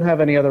really don't have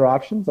any other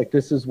options. Like,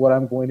 this is what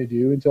I'm going to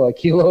do until I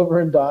keel over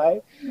and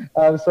die.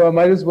 So I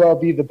might as well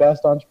be the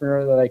best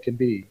entrepreneur that I can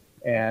be.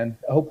 And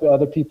I hope that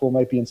other people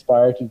might be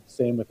inspired to do the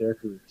same with their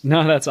careers.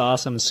 No, that's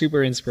awesome.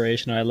 Super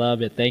inspirational. I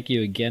love it. Thank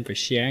you again for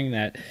sharing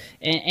that.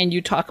 And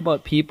you talk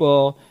about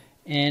people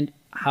and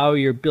how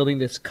you're building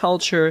this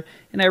culture.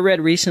 And I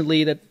read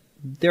recently that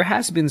there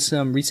has been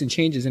some recent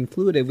changes in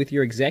Influitive with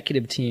your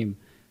executive team.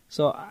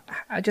 So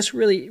I just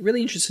really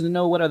interested to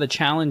know what are the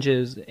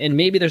challenges, and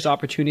maybe there's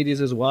opportunities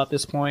as well at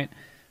this point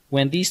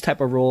when these type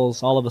of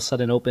roles all of a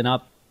sudden open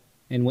up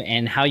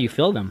and how you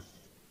fill them.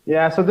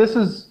 Yeah, so this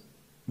is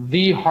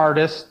the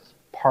hardest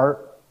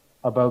part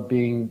about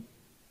being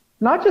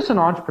not just an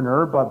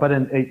entrepreneur, but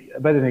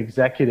an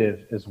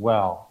executive as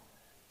well.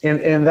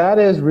 And that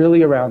is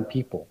really around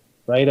people,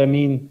 right? I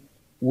mean,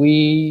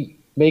 we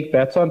make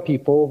bets on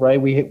people,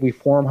 right? We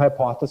form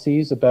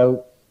hypotheses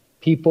about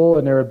people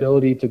and their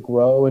ability to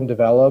grow and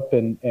develop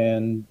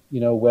and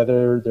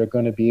whether they're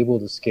going to be able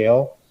to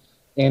scale.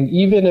 And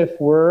even if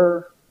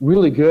we're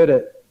really good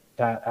at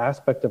that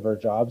aspect of our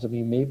jobs, I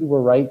mean, maybe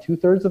we're right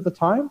 2/3 of the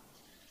time.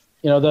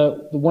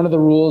 One of the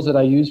rules that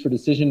I use for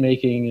decision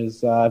making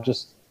is I've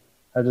just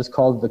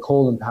called it the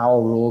Colin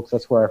Powell rule, because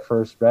that's where I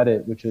first read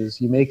it, which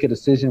is you make a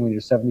decision when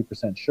you're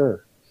 70%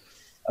 sure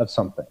of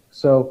something.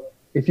 So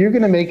if you're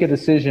going to make a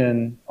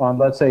decision on,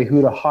 let's say,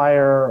 who to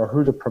hire or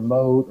who to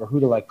promote or who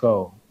to let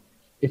go,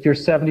 if you're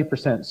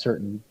 70%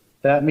 certain,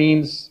 that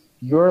means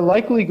you're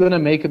likely going to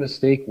make a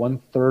mistake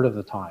 1/3 of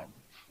the time,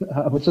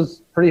 which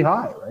is pretty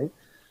high,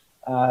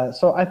 right?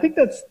 So I think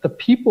that's the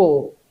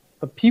people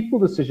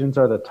decisions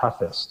are the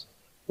toughest.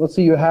 Let's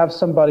say you have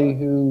somebody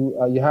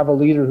you have a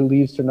leader who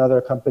leaves to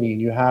another company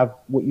and you have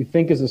what you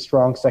think is a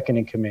strong second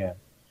in command.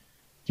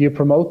 Do you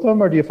promote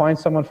them or do you find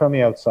someone from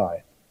the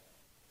outside?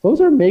 Those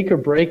are make or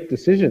break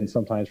decisions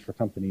sometimes for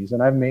companies.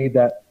 And I've made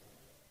that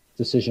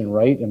decision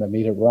right and I've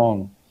made it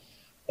wrong.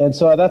 And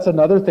so that's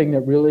another thing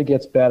that really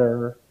gets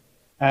better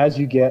as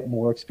you get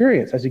more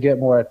experience, as you get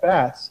more at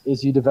bats,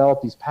 is you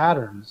develop these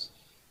patterns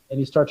and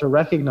you start to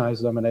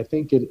recognize them. And I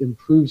think it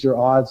improves your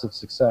odds of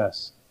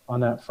success on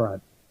that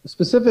front.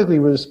 Specifically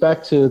with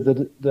respect to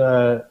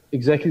the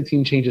executive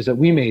team changes that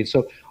we made.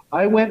 So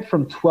I went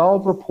from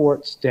 12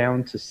 reports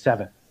down to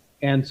 7.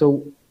 And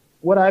so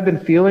what I've been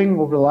feeling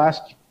over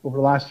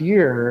the last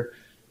year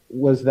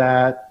was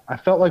that I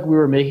felt like we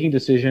were making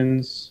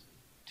decisions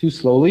too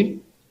slowly.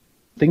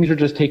 Things were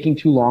just taking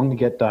too long to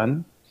get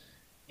done.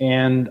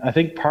 And I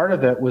think part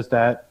of it was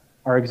that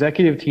our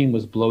executive team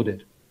was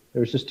bloated. There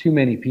was just too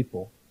many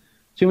people.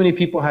 Too many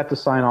people had to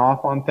sign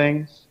off on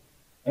things.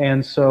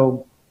 And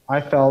so I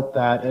felt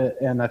that,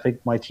 and I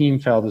think my team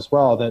felt as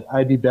well, that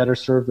I'd be better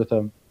served with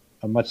a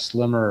much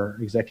slimmer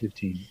executive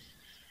team.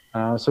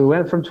 So we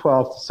went from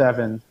 12 to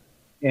 7,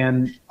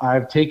 and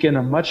I've taken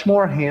a much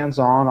more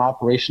hands-on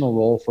operational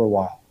role for a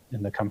while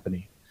in the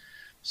company.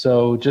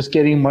 So just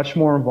getting much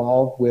more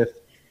involved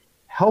with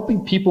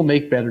helping people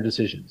make better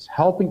decisions,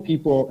 helping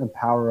people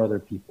empower other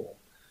people,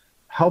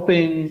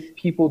 helping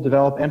people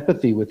develop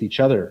empathy with each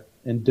other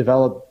and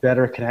develop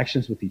better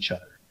connections with each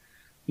other.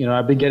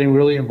 I've been getting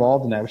really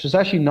involved in that, which has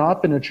actually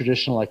not been a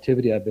traditional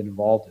activity I've been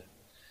involved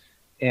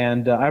in.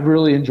 And I've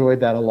really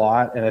enjoyed that a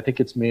lot, and I think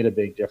it's made a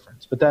big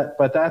difference. But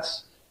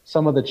that's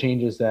some of the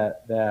changes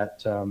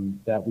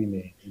that we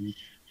made.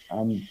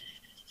 And,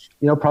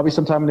 probably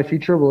sometime in the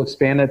future we'll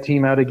expand that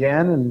team out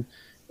again,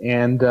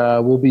 and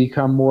we'll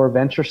become more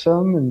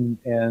venturesome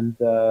and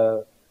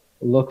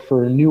look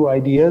for new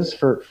ideas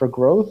for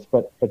growth.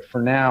 But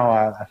for now,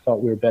 I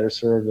felt we were better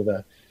served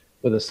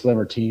with a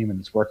slimmer team, and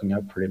it's working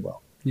out pretty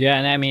well. Yeah,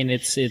 and I mean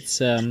it's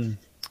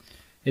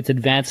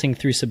advancing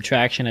through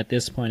subtraction at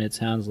this point. It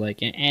sounds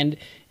like, and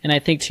I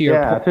think to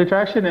your point,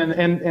 subtraction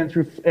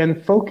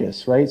and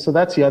focus, right? So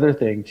that's the other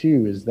thing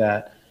too, is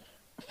that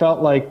I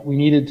felt like we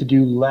needed to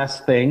do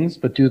less things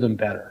but do them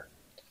better,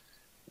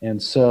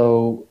 and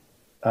so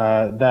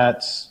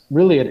that's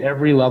really at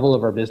every level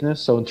of our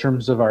business. So in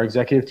terms of our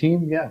executive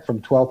team,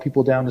 from 12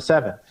 people down to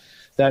 7.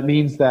 That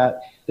means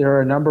that there are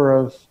a number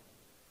of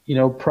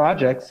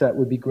projects that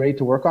would be great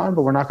to work on,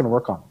 but we're not going to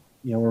work on them.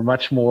 We're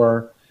much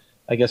more,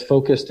 I guess,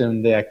 focused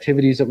in the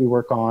activities that we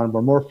work on.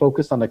 We're more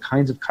focused on the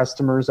kinds of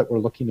customers that we're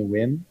looking to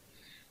win.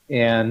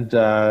 And,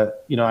 I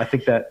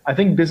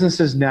think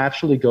businesses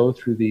naturally go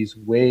through these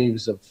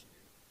waves of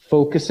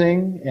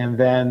focusing and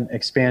then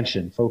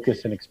expansion,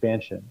 focus and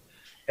expansion.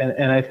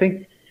 And I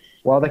think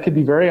while that could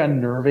be very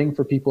unnerving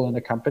for people in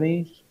a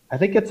company, I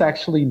think it's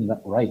actually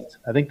not right.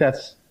 I think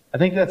that's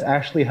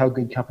actually how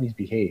good companies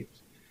behave.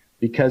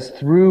 Because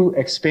through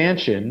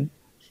expansion,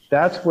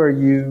 that's where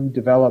you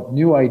develop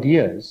new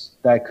ideas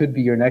that could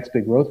be your next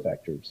big growth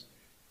vectors.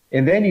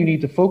 And then you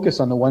need to focus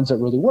on the ones that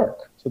really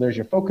work. So there's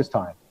your focus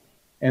time.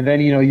 And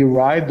then, you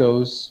ride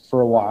those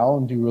for a while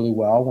and do really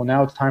well. Well,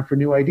 now it's time for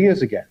new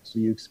ideas again. So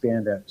you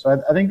expand out. So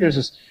I think there's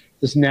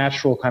this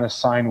natural kind of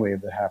sine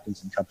wave that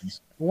happens in companies.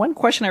 One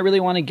question I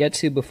really want to get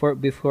to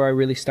before I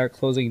really start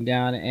closing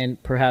down,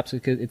 and perhaps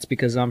it's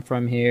because I'm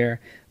from here,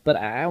 but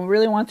I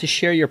really want to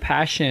share your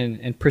passion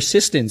and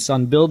persistence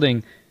on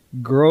building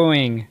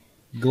growing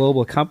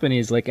global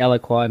companies like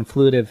Eloqua and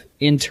Influitive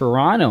in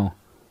Toronto.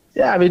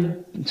 Yeah, I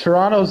mean,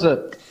 Toronto's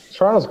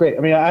great. I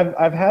mean,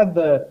 I've had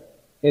the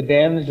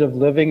advantage of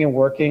living and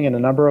working in a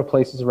number of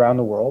places around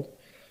the world.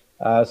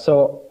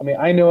 So, I mean,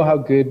 I know how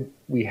good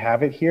we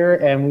have it here,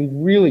 and we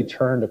really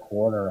turned a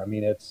corner. I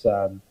mean, it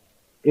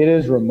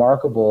is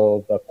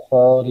remarkable, the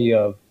quality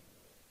of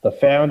the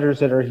founders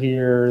that are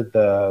here,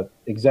 the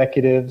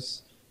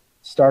executives,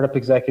 startup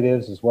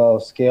executives, as well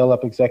as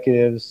scale-up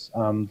executives.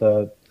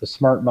 The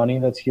smart money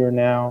that's here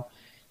now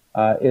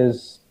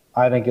is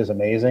I think is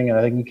amazing, and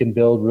I think we can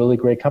build really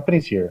great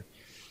companies here.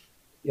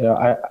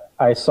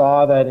 I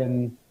saw that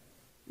in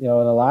in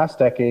the last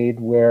decade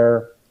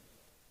where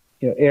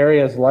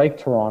areas like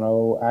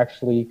Toronto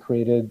actually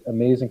created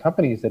amazing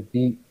companies that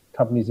beat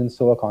companies in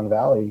Silicon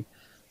Valley.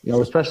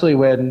 Especially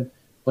when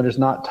there's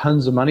not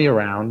tons of money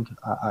around.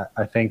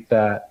 I think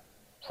that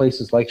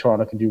places like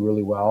Toronto can do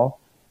really well.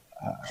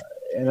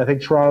 And I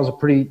think Toronto's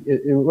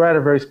we're at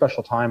a very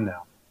special time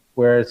now,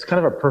 where it's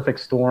kind of a perfect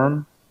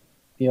storm.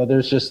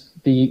 There's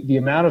just the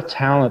amount of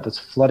talent that's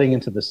flooding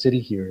into the city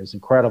here is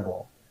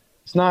incredible.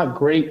 It's not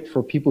great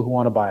for people who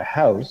want to buy a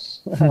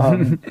house,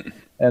 and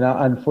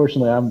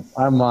unfortunately,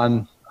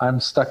 I'm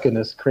stuck in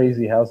this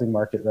crazy housing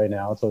market right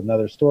now. It's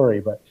another story,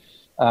 but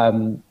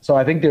so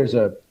I think there's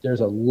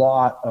a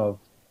lot of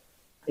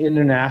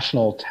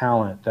international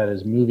talent that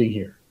is moving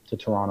here to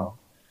Toronto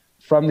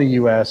from the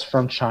U.S.,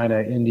 from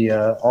China,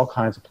 India, all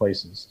kinds of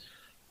places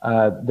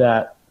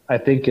that I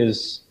think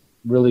is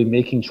really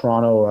making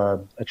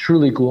Toronto a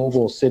truly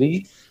global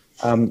city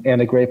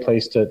and a great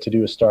place to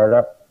do a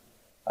startup.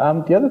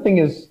 The other thing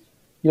is,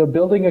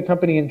 building a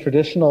company in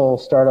traditional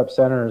startup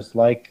centers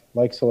like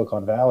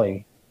Silicon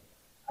Valley,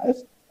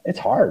 it's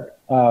hard.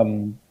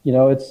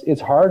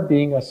 It's hard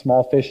being a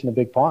small fish in a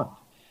big pond.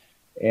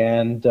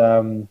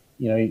 And,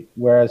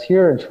 whereas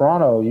here in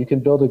Toronto, you can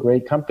build a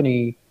great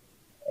company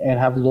and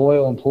have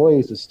loyal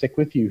employees that stick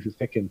with you through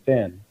thick and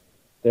thin.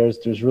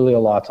 There's really a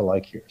lot to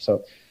like here.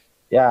 So,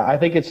 yeah, I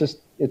think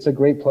it's a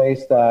great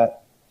place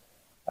that,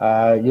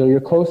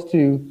 you're close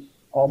to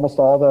almost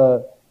all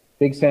the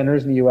big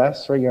centers in the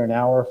U.S., right? You're an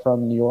hour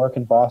from New York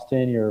and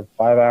Boston. You're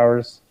 5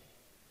 hours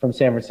from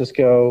San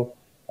Francisco.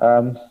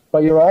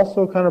 But you're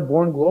also kind of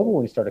born global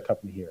when you start a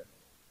company here.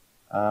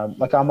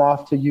 Like I'm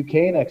off to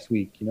UK next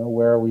week,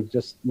 where we've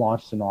just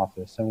launched an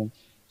office. And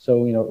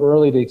so,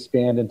 early to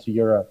expand into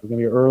Europe. We're going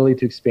to be early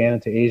to expand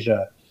into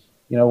Asia.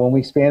 When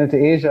we expand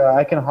into Asia,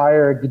 I can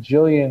hire a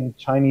gajillion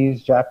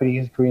Chinese,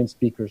 Japanese, Korean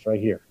speakers right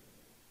here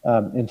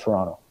in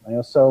Toronto.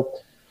 So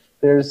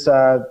there's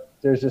a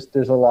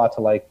lot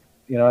to like.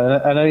 And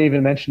I didn't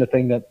even mention a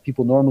thing that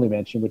people normally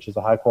mention, which is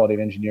the high quality of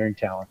engineering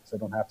talent. So I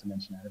don't have to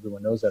mention that.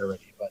 Everyone knows that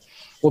already. But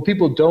what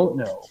people don't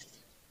know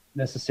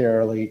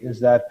necessarily is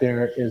that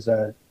there is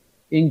a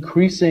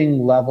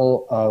increasing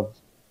level of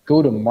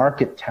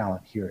go-to-market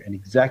talent here and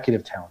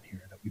executive talent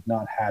here that we've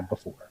not had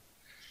before.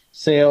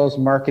 Sales,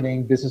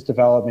 marketing, business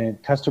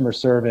development, customer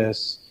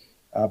service,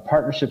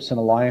 partnerships and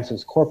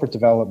alliances, corporate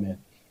development.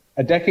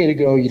 A decade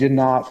ago, you did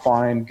not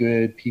find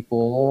good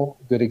people,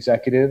 good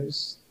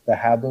executives that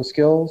had those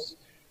skills.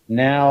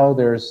 Now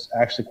there's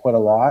actually quite a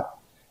lot,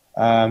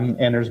 and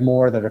there's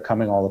more that are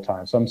coming all the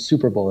time. So I'm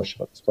super bullish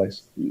about this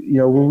place.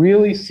 We're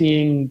really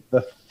seeing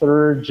the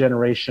third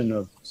generation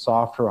of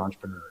software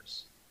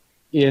entrepreneurs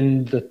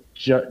in the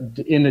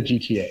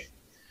GTA.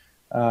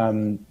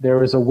 There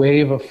was a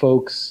wave of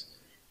folks.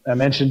 I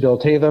mentioned Bill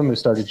Tatham, who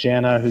started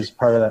Jana, who's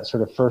part of that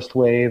sort of first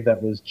wave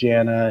that was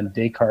Jana and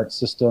Descartes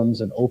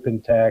Systems and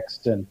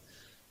OpenText and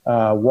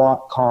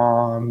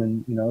Whatcom,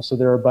 and so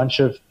there are a bunch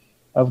of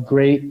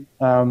great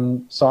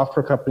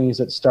software companies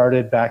that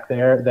started back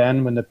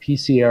then when the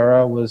PC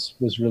era was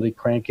really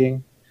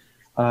cranking.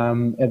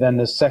 And then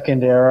the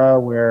second era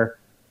where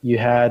you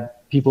had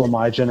people in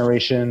my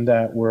generation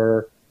that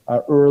were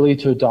early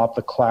to adopt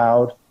the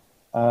cloud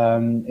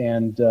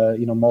and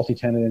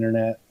multi-tenant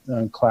internet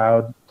and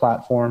cloud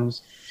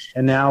platforms.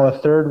 And now a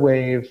third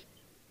wave,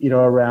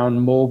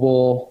 around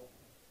mobile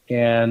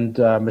and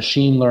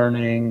machine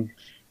learning,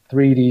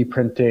 3D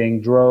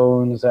printing,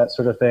 drones, that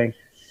sort of thing.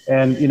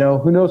 And,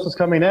 who knows what's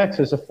coming next?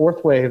 There's a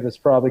fourth wave that's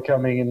probably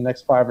coming in the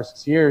next 5 or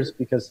 6 years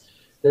because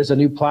there's a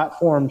new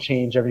platform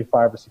change every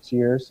 5 or 6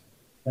 years.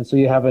 And so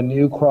you have a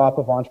new crop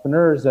of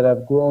entrepreneurs that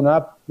have grown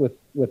up with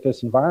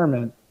this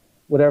environment,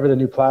 whatever the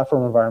new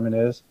platform environment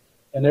is,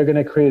 and they're going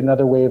to create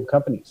another wave of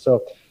companies.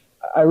 So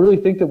I really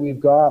think that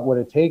we've got what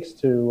it takes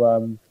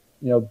to,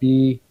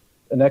 be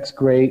the next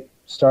great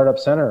startup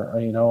center,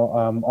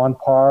 on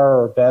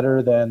par or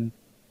better than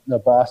the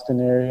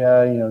Boston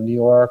area, New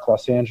York,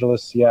 Los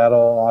Angeles,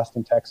 Seattle,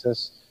 Austin,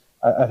 Texas.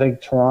 I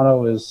think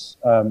Toronto is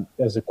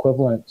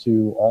equivalent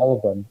to all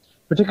of them,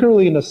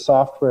 particularly in the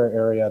software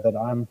area that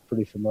I'm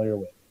pretty familiar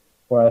with,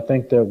 where I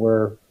think that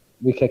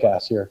we kick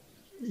ass here.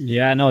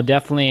 Yeah, no,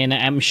 definitely, and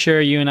I'm sure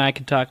you and I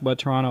could talk about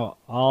Toronto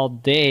all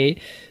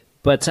day.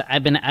 But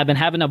I've been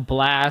having a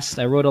blast.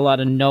 I wrote a lot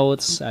of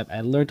notes.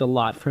 I learned a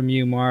lot from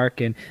you,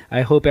 Mark, and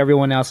I hope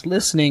everyone else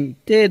listening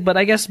did. But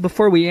I guess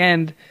before we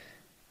end,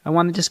 I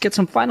want to just get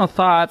some final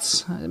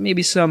thoughts,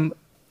 maybe some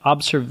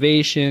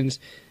observations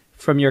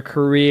from your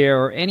career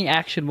or any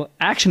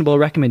actionable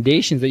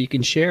recommendations that you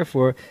can share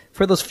for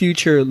those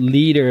future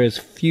leaders,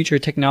 future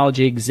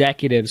technology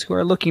executives who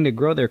are looking to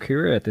grow their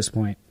career at this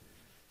point.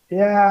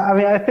 Yeah,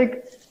 I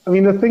think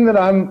the thing that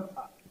I'm,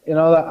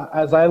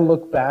 as I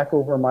look back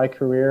over my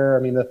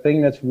career, the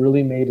thing that's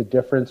really made a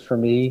difference for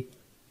me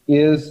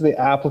is the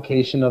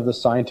application of the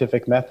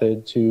scientific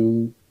method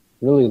to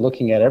really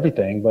looking at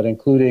everything, but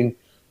including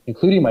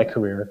my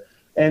career.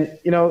 And,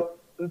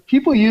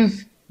 people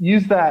use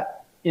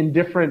that in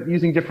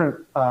using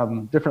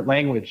different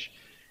language.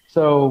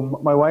 So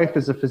my wife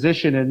is a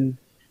physician, and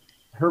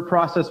her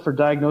process for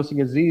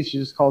diagnosing a disease, she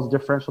just calls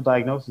differential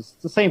diagnosis.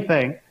 It's the same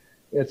thing.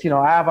 It's,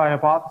 I have a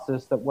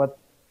hypothesis that what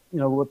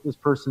this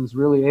person's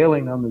really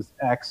ailing them is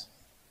X,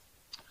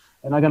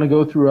 and I'm going to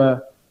go through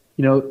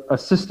a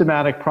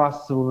systematic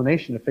process of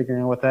elimination of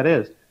figuring out what that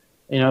is.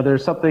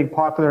 There's something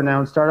popular now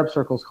in startup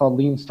circles called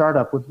lean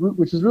startup,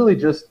 which is really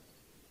just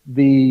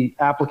the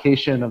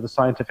application of the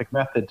scientific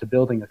method to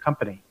building a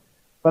company.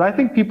 But I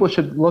think people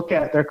should look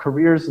at their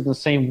careers in the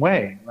same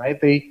way,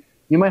 right?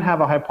 You might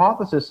have a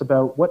hypothesis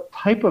about what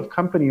type of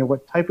company or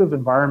what type of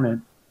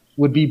environment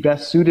would be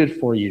best suited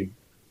for you.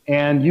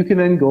 And you can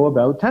then go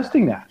about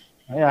testing that.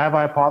 Right? I have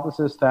a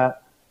hypothesis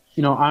that,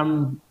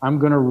 I'm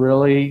going to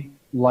really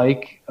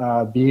like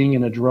being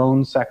in a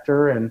drone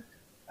sector, and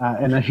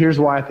here's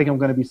why I think I'm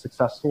going to be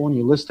successful. And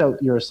you list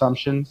out your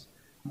assumptions,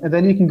 and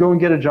then you can go and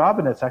get a job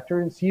in that sector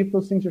and see if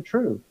those things are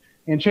true.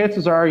 And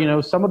chances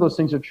are, some of those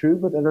things are true,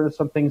 but there are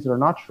some things that are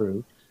not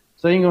true.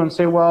 So you can go and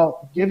say,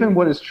 well, given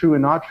what is true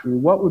and not true,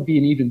 what would be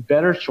an even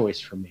better choice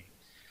for me?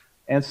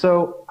 And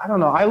so, I don't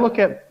know, I look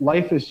at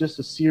life as just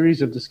a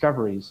series of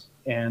discoveries.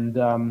 And,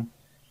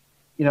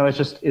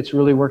 it's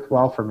really worked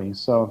well for me.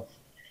 So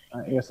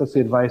I guess that's the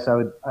advice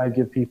I'd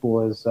give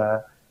people is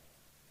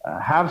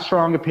have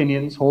strong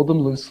opinions, hold them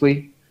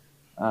loosely,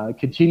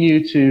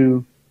 continue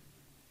to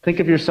think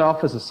of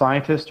yourself as a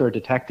scientist or a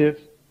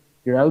detective.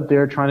 You're out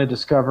there trying to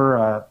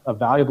discover a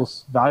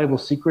valuable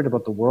secret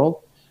about the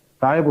world,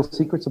 valuable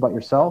secrets about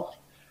yourself,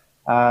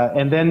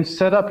 and then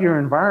set up your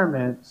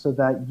environment so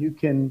that you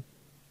can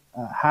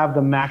have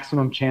the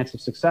maximum chance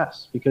of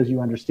success because you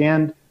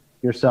understand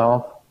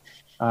yourself,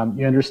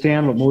 you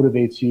understand what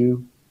motivates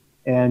you,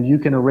 and you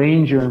can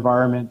arrange your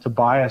environment to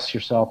bias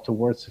yourself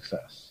towards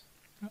success.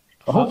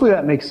 Well, hopefully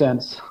that makes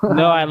sense.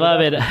 No, I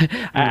love it.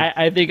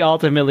 I think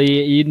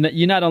ultimately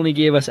you not only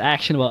gave us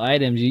actionable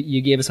items,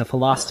 you gave us a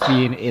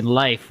philosophy in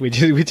life,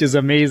 which is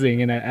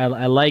amazing, and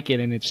I like it,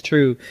 and it's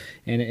true,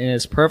 and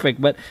it's perfect.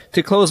 But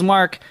to close,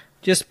 Mark,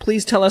 just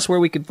please tell us where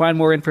we can find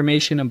more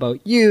information about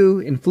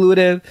you,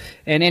 Influitive,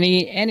 and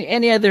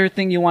any other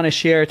thing you want to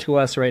share to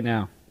us right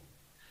now.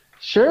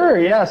 Sure,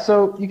 yeah.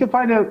 So you can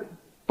find out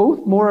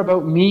both more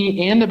about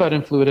me and about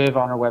Influitive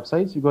on our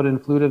website. So you go to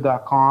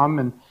influitive.com,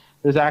 and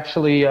there's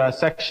actually a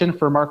section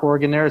for Mark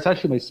Organ there. It's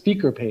actually my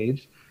speaker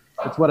page.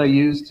 It's what I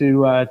use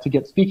to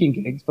get speaking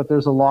gigs. But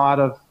there's a lot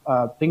of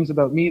things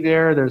about me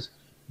there. There's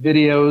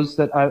videos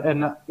that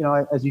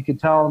as you can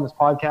tell in this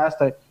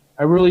podcast,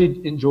 I really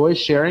enjoy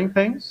sharing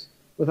things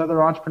with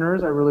other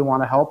entrepreneurs. I really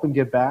want to help and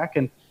give back,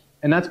 and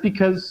that's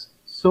because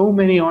so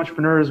many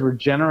entrepreneurs were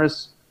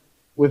generous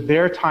with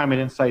their time and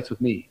insights with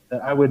me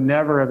that I would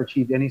never have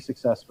achieved any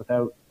success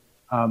without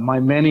my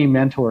many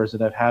mentors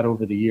that I've had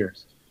over the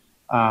years.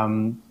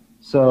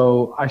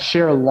 So I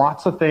share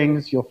lots of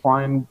things. You'll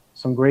find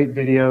some great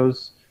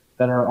videos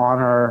that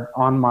are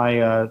on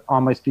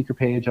my speaker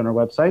page on our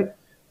website.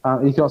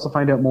 You can also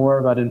find out more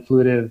about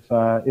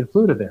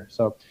Influitive there.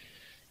 So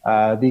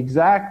the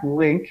exact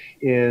link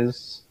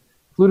is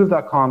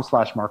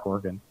influitive.com/Mark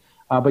Organ.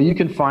 But you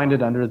can find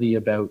it under the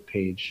About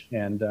page,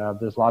 and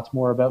there's lots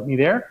more about me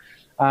there.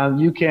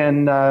 You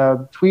can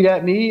tweet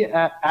at me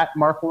at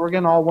Mark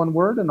Organ, all one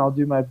word, and I'll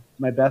do my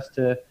best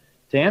to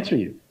answer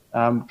you.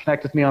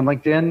 Connect with me on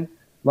LinkedIn.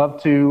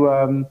 Love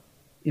to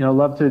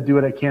do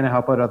what I can to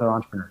help out other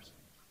entrepreneurs.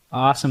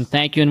 Awesome.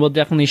 Thank you. And we'll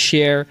definitely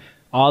share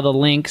all the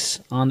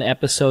links on the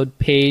episode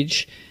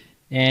page.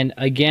 And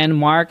again,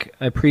 Mark,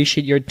 I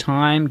appreciate your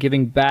time,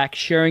 giving back,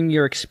 sharing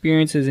your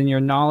experiences and your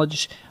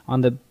knowledge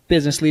on the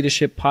Business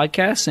Leadership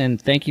Podcast.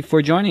 And thank you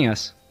for joining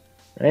us.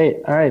 Great.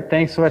 All right.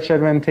 Thanks so much,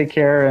 Edwin. Take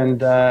care,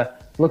 and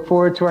look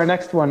forward to our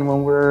next one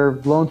when we're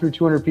blown through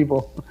 200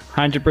 people.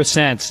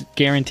 100%.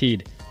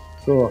 Guaranteed.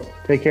 Cool.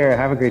 Take care.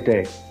 Have a great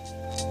day.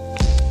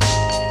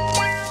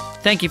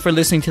 Thank you for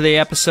listening to the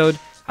episode.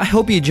 I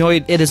hope you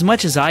enjoyed it as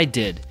much as I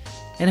did.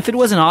 And if it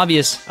wasn't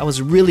obvious, I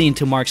was really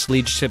into Mark's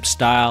leadership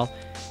style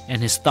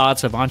and his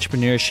thoughts of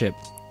entrepreneurship.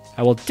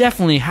 I will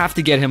definitely have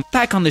to get him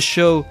back on the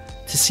show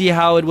to see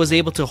how it was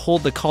able to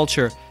hold the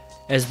culture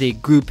as they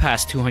grew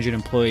past 200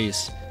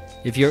 employees.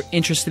 If you're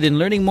interested in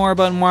learning more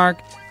about Mark,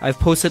 I've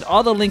posted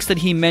all the links that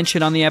he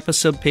mentioned on the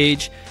episode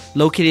page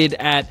located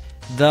at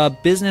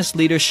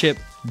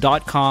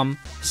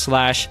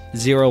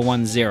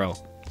thebusinessleadership.com/010.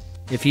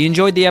 If you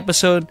enjoyed the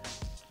episode,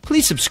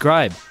 please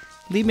subscribe.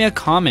 Leave me a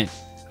comment.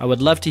 I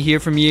would love to hear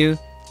from you,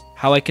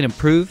 how I can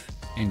improve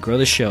and grow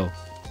the show.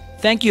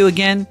 Thank you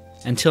again.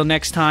 Until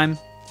next time,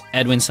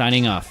 Edwin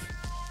signing off.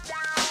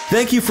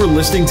 Thank you for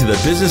listening to the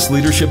Business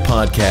Leadership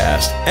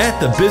Podcast at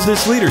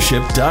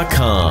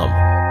thebusinessleadership.com.